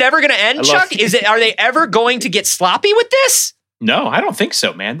 Is it ever going to end, Chuck? Are they ever going to get sloppy with this? No, I don't think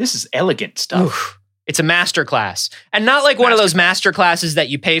so, man. This is elegant stuff. Oof. It's a masterclass. And not like one of those masterclasses that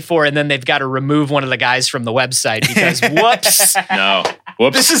you pay for and then they've got to remove one of the guys from the website because whoops. No.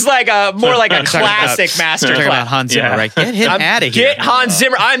 Whoops. This is like more like a classic masterclass. Talking about Hans Zimmer, right? Get him out of here. Get Hans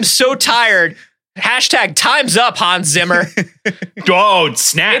Zimmer. I'm so tired. Hashtag time's up, Hans Zimmer. Oh,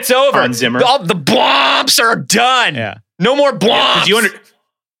 snap. It's over. Hans Zimmer. All the blomps are done. Yeah. No more blomps.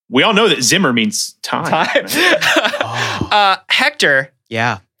 We all know that Zimmer means time. Hector.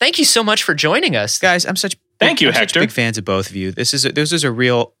 Yeah. Thank you so much for joining us. Guys, Thank you, Hector. Hector. Big fans of both of you. This is a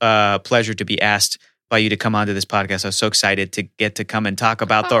real pleasure to be asked by you to come onto this podcast. I was so excited to get to come and talk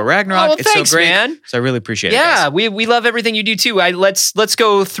about Thor Ragnarok. Well, it's thanks, so great, man. So I really appreciate it. Yeah, we love everything you do too. Let's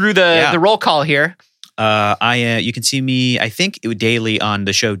go through the roll call here. You can see me, I think, daily on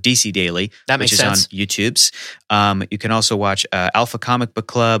the show DC Daily, which is sense. on YouTube's. You can also watch Alpha Comic Book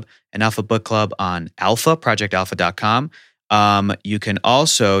Club and Alpha Book Club on projectalpha.com. You can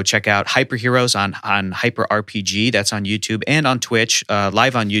also check out Hyper Heroes on Hyper RPG. That's on YouTube and on Twitch.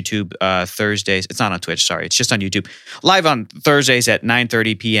 Live on YouTube Thursdays. It's not on Twitch, sorry. It's just on YouTube. Live on Thursdays at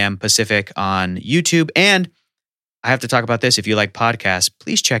 9:30 p.m. Pacific on YouTube. And I have to talk about this. If you like podcasts,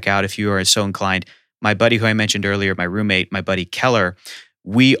 please check out, if you are so inclined, my buddy who I mentioned earlier, my roommate, my buddy Keller,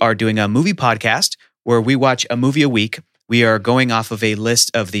 we are doing a movie podcast where we watch a movie a week. We are going off of a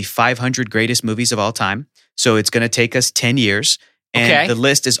list of the 500 greatest movies of all time. So it's going to take us 10 years. And the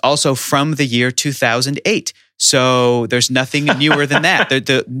list is also from the year 2008. So there's nothing newer than that.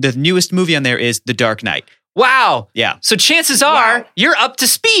 The newest movie on there is The Dark Knight. Wow. Yeah. So chances are you're up to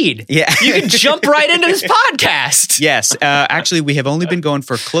speed. Yeah. You can jump right into this podcast. Yes. Actually, we have only been going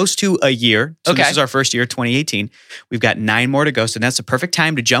for close to a year. So this is our first year, 2018. We've got 9 more to go. So that's the perfect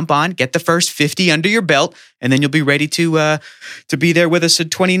time to jump on, get the first 50 under your belt, and then you'll be ready to be there with us in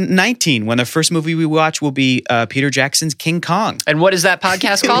 2019 when the first movie we watch will be Peter Jackson's King Kong. And what is that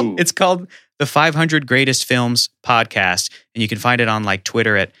podcast called? It's called the 500 Greatest Films Podcast. And you can find it on like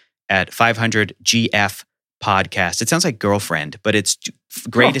Twitter at 500GF Podcast. It sounds like girlfriend, but it's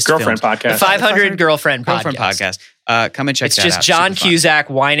greatest girlfriend films. podcast. The 500 girlfriend podcast. Come and check it's that out. It's just John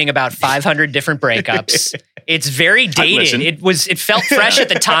Cusack whining about 500 different breakups. It's very dated. It felt fresh at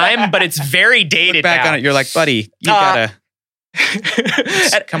the time, but it's very dated. Look back now. on it, you're like, buddy, you gotta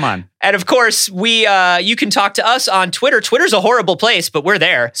come on. And of course, you can talk to us on Twitter. Twitter's a horrible place, but we're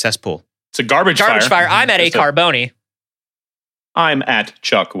there. Cesspool. It's a garbage fire. I'm at A Carboni. I'm at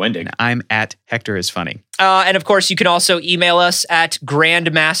Chuck Wendig. And I'm at Hector is funny. And of course, you can also email us at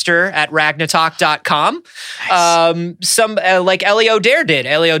grandmaster@ragnatalk.com. Nice. Like Ellie O'Dare did.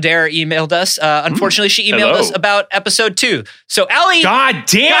 Ellie O'Dare emailed us. Unfortunately, she emailed us about episode 2. So Ellie. God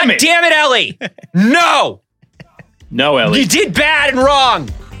damn it, Ellie. No, Ellie. You did bad and wrong.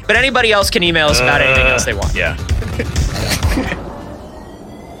 But anybody else can email us about anything else they want. Yeah.